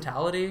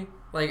sentimentality.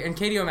 Like, and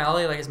Katie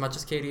O'Malley, like as much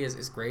as Katie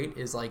is great,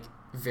 is like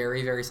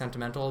very, very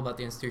sentimental about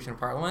the institution of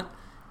Parliament,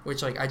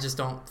 which like I just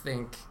don't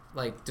think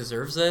like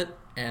deserves it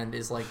and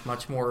is like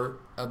much more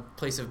a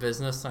place of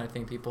business than I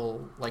think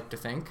people like to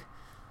think.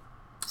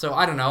 So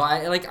I don't know.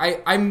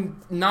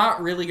 I'm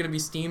not really going to be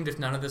steamed if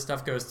none of this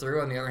stuff goes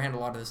through. On the other hand, a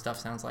lot of this stuff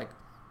sounds like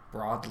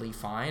broadly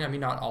fine. I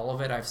mean, not all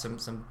of it. I have some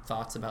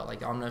thoughts about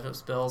like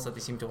omnibus bills that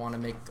they seem to want to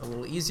make a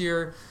little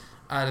easier.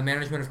 The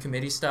management of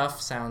committee stuff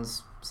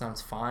sounds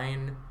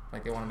fine.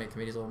 Like they want to make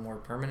committees a little more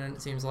permanent,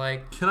 it seems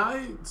like. Can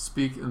I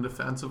speak in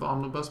defense of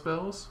omnibus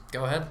bills?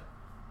 Go ahead.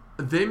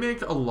 They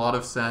make a lot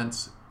of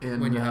sense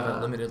when you have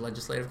a limited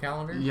legislative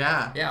calendar.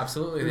 Yeah. Yeah,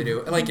 absolutely they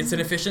do. Like it's an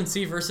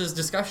efficiency versus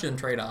discussion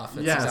trade-off.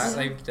 It's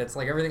exactly, that's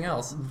like everything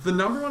else. The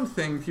number one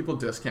thing people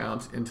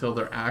discount until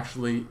they're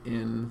actually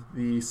in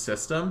the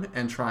system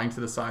and trying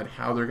to decide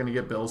how they're going to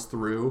get bills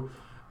through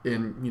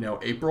in,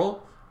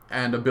 April,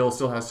 and a bill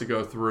still has to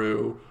go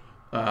through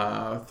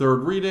third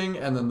reading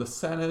and then the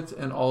Senate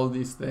and all of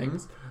these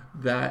things,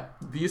 that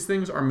these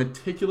things are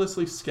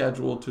meticulously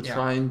scheduled to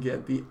try and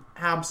get the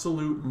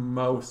absolute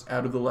most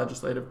out of the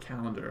legislative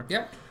calendar.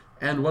 Yep.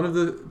 And one of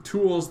the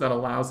tools that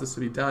allows this to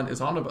be done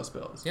is omnibus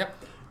bills.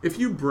 Yep. If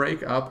you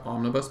break up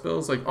omnibus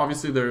bills, like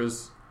obviously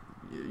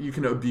you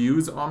can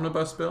abuse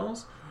omnibus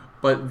bills,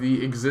 but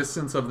the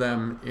existence of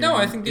them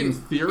in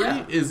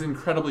theory is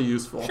incredibly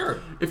useful.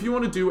 Sure. If you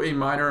want to do a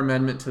minor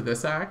amendment to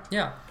this act,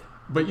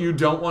 but you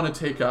don't want to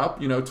take up,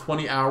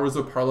 20 hours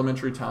of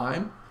parliamentary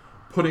time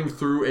putting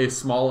through a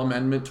small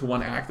amendment to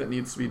one act that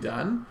needs to be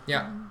done.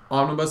 Yeah.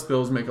 Omnibus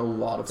bills make a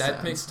lot of sense.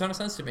 That makes a ton of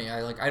sense to me.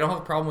 I don't have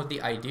a problem with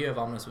the idea of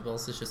omnibus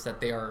bills. It's just that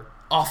they are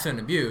often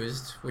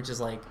abused, which is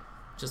like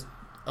just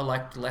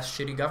elect less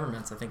shitty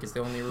governments. I think is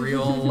the only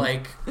real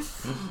like.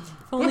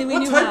 Only we what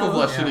knew type how. of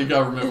less shitty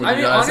government would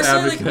you guys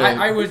honestly, advocate? like,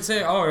 I would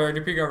say,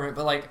 NDP government,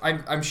 but like,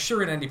 I'm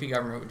sure an NDP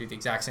government would do the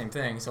exact same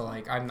thing. So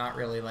like, I'm not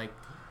really like.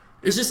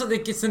 It's just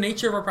like it's the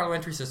nature of our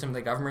parliamentary system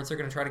that governments are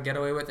going to try to get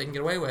away with what they can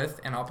get away with,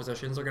 and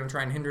oppositions are going to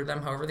try and hinder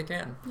them however they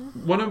can.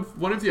 One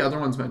of the other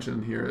ones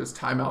mentioned here is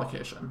time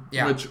allocation,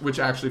 yeah. which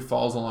actually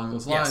falls along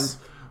those lines.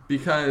 Yes.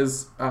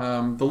 Because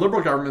the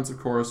Liberal governments, of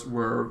course,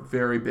 were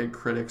very big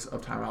critics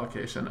of time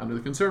allocation under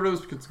the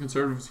Conservatives, because the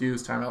Conservatives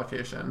used time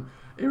allocation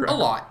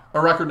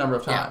a record number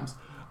of times.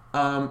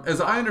 Yeah. As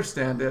I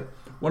understand it,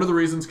 one of the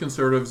reasons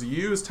Conservatives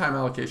used time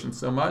allocation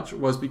so much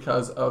was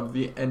because of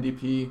the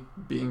NDP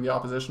being the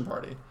opposition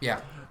party.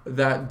 Yeah.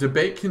 That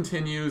debate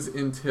continues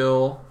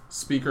until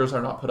speakers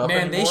are not put up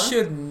anymore.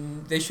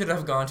 They should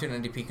have gone to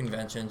an NDP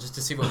convention just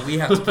to see what we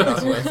have to put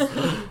up with.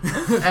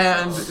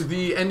 And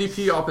the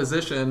NDP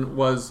opposition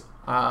was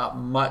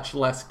much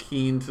less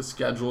keen to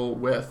schedule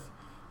with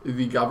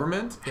the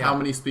government how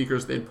many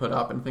speakers they'd put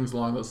up and things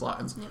along those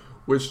lines. Yep.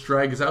 Which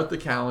drags out the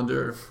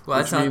calendar.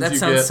 Well, that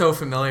sounds so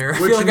familiar. I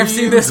feel like I've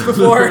seen this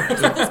before.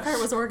 This part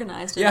was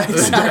organized. Yeah,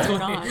 exactly.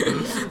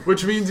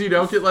 Which means you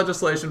don't get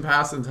legislation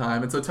passed in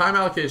time. And so time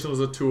allocation was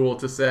a tool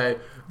to say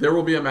there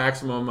will be a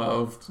maximum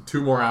of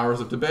 2 more hours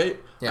of debate,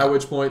 at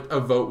which point a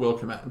vote will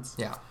commence.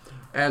 Yeah.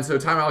 And so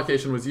time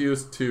allocation was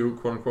used to,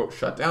 quote-unquote,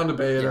 shut down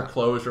debate or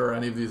closure or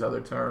any of these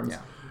other terms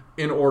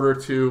in order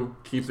to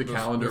keep the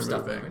calendar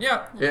moving.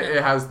 Yeah.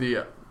 It has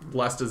the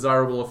less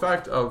desirable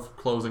effect of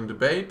closing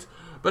debate.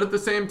 But at the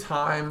same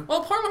time...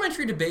 Well,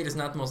 parliamentary debate is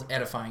not the most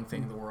edifying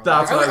thing in the world.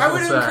 That's what I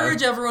would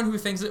encourage everyone who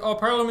thinks that,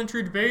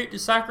 parliamentary debate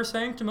is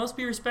sacrosanct, it must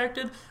be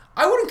respected.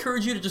 I would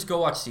encourage you to just go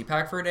watch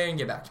CPAC for a day and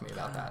get back to me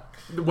about that.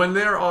 When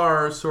there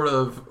are sort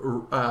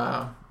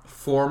of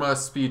forma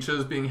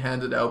speeches being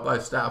handed out by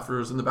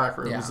staffers in the back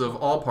rooms of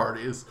all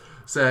parties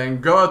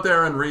saying, go out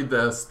there and read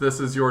this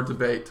is your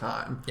debate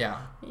time. Yeah.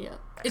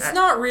 It's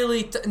not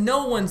really...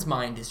 no one's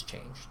mind has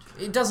changed.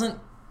 It doesn't,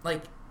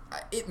 like...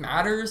 It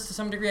matters to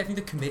some degree. I think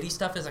the committee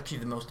stuff is actually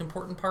the most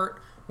important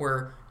part,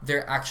 where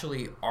there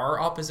actually are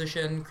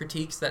opposition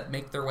critiques that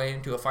make their way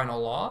into a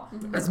final law.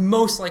 Mm-hmm. That's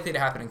most likely to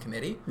happen in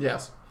committee.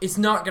 Yes. It's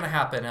not going to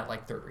happen at,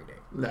 like, third reading.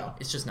 No.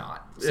 It's just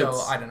not.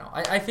 So, I don't know.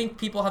 I think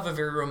people have a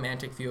very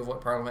romantic view of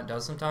what Parliament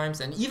does sometimes,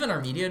 and even our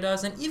media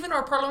does, and even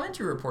our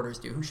parliamentary reporters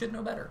do, who should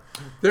know better.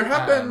 There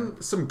have been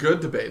some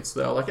good debates,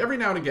 though. Like, every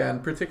now and again,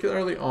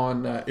 particularly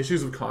on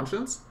issues of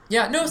conscience.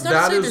 Yeah, no, it's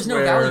not to say there's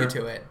no value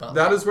to it. But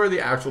that is where the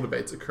actual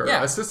debates occur.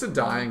 Yeah. Assisted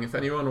dying, if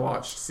anyone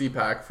watched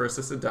CPAC for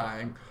assisted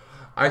dying,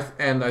 I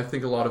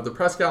think a lot of the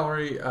press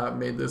gallery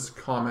made this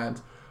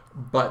comment,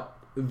 but...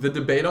 the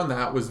debate on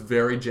that was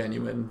very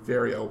genuine,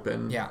 very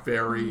open,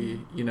 very,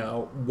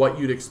 what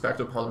you'd expect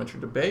of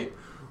parliamentary debate.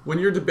 When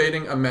you're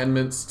debating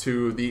amendments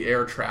to the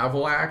Air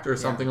Travel Act or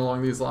something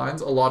along these lines,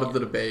 a lot of the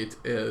debate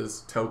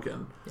is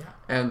token. Yeah.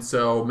 And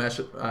so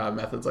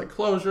methods like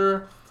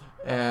closure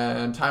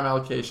and time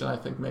allocation, I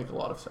think, make a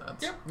lot of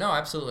sense. Yep. No,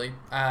 absolutely.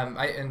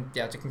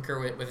 To concur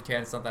with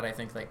Jan, it's not that I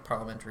think like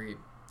parliamentary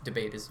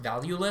debate is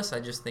valueless. I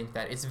just think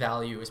that its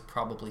value is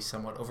probably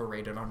somewhat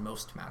overrated on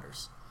most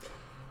matters.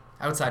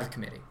 Outside of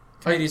committee.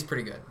 Committee is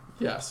pretty good.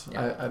 Yes,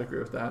 I'd agree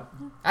with that.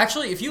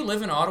 Actually, if you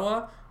live in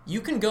Ottawa,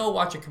 you can go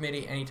watch a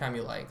committee anytime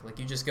you like. Like,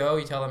 you just go,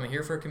 you tell them, I'm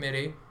here for a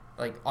committee.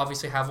 Like,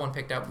 obviously have one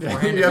picked out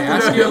beforehand. You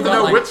have to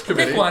know which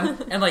committee. Pick one,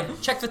 and,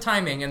 like, check the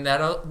timing, and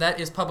that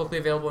is publicly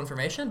available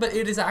information. But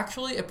it is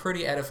actually a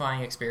pretty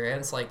edifying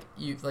experience. Like,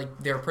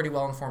 they're pretty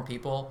well-informed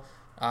people.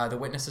 The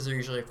witnesses are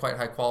usually quite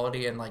high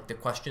quality, and like the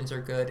questions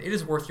are good. It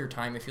is worth your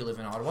time if you live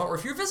in Ottawa or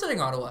if you're visiting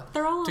Ottawa.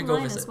 They're all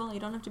online as well. You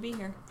don't have to be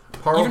here.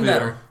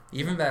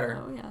 Even better.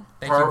 Oh yeah.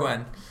 Thank you,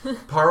 Gwen.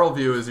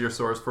 Parleview is your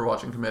source for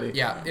watching committee.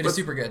 Yeah, it is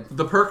super good.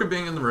 The perk of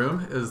being in the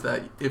room is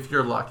that if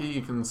you're lucky,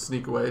 you can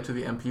sneak away to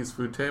the MP's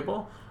food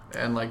table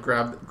and like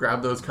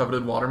grab those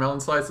coveted watermelon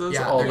slices.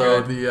 Yeah,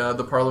 although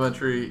the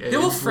parliamentary aides they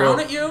will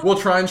frown at you. Will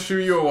try and shoo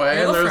you away.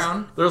 They will and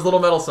frown. There's little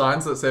metal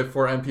signs that say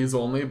for MPs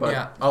only,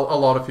 but a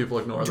lot of people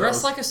ignore those.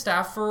 Dress like a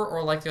staffer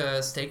or like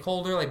a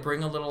stakeholder, like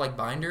bring a little like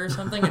binder or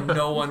something, and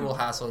no one will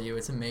hassle you.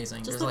 It's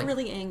amazing. Just look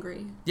really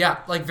angry. Yeah,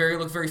 like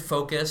look very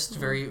focused,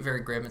 very very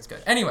grim. It's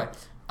good. Anyway,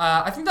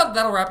 I think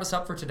that'll wrap us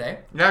up for today.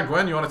 Yeah,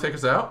 Gwen, you want to take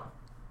us out?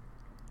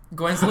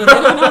 Gwen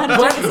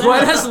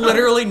has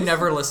literally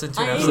never listened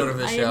to an episode of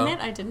this show. I admit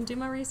I didn't do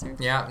my research.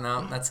 Yeah,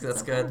 no, that's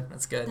good.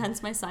 That's good.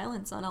 Hence my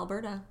silence on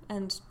Alberta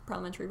and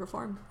parliamentary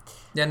reform.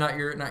 Yeah, not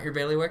your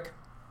bailiwick.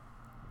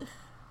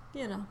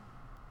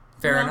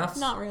 Fair enough.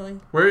 Not really.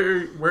 Where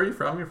are you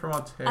from? You're from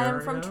Ontario?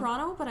 I'm from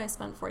Toronto, but I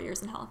spent 4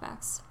 years in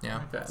Halifax.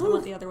 Yeah. Okay. So I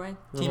went the other way.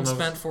 Team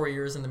spent 4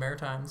 years in the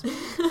Maritimes.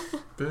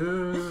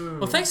 Boo.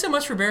 Well, thanks so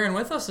much for bearing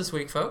with us this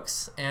week,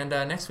 folks. And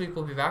next week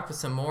we'll be back with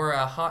some more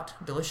hot,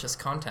 delicious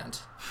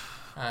content.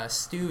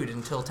 Stewed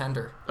until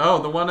tender.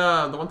 Oh, the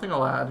one thing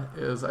I'll add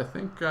is I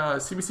think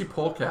CBC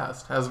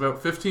Pollcast has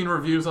about 15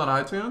 reviews on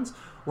iTunes.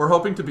 We're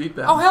hoping to beat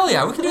them. Oh, hell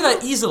yeah. We can do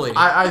that easily.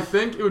 I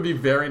think it would be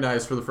very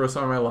nice for the first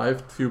time in my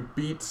life to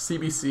beat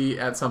CBC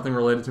at something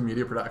related to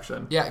media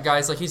production. Yeah,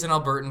 guys, like he's an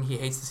Albertan. He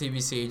hates the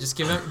CBC. Just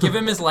give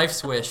him his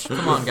life's wish.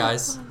 Come on,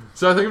 guys.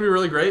 So I think it'd be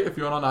really great if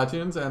you went on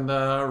iTunes and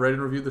rate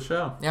and review the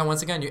show. Yeah,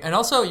 once again. And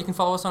also, you can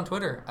follow us on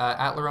Twitter,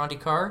 at Laurenti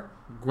Carr.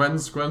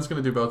 Gwen's going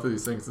to do both of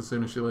these things as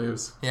soon as she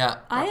leaves. Yeah.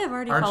 I have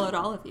already followed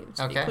all of you.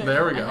 Okay.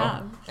 There we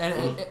go.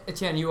 And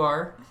Etienne, you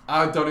are?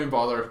 Don't even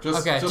bother.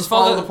 Just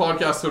follow the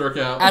podcast Twitter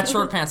account. At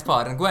Short Pants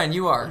Pod. And Gwen,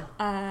 you are?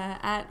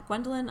 At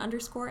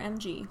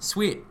Gwendolyn_MG.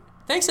 Sweet.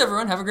 Thanks,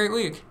 everyone. Have a great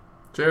week.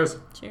 Cheers.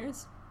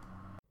 Cheers.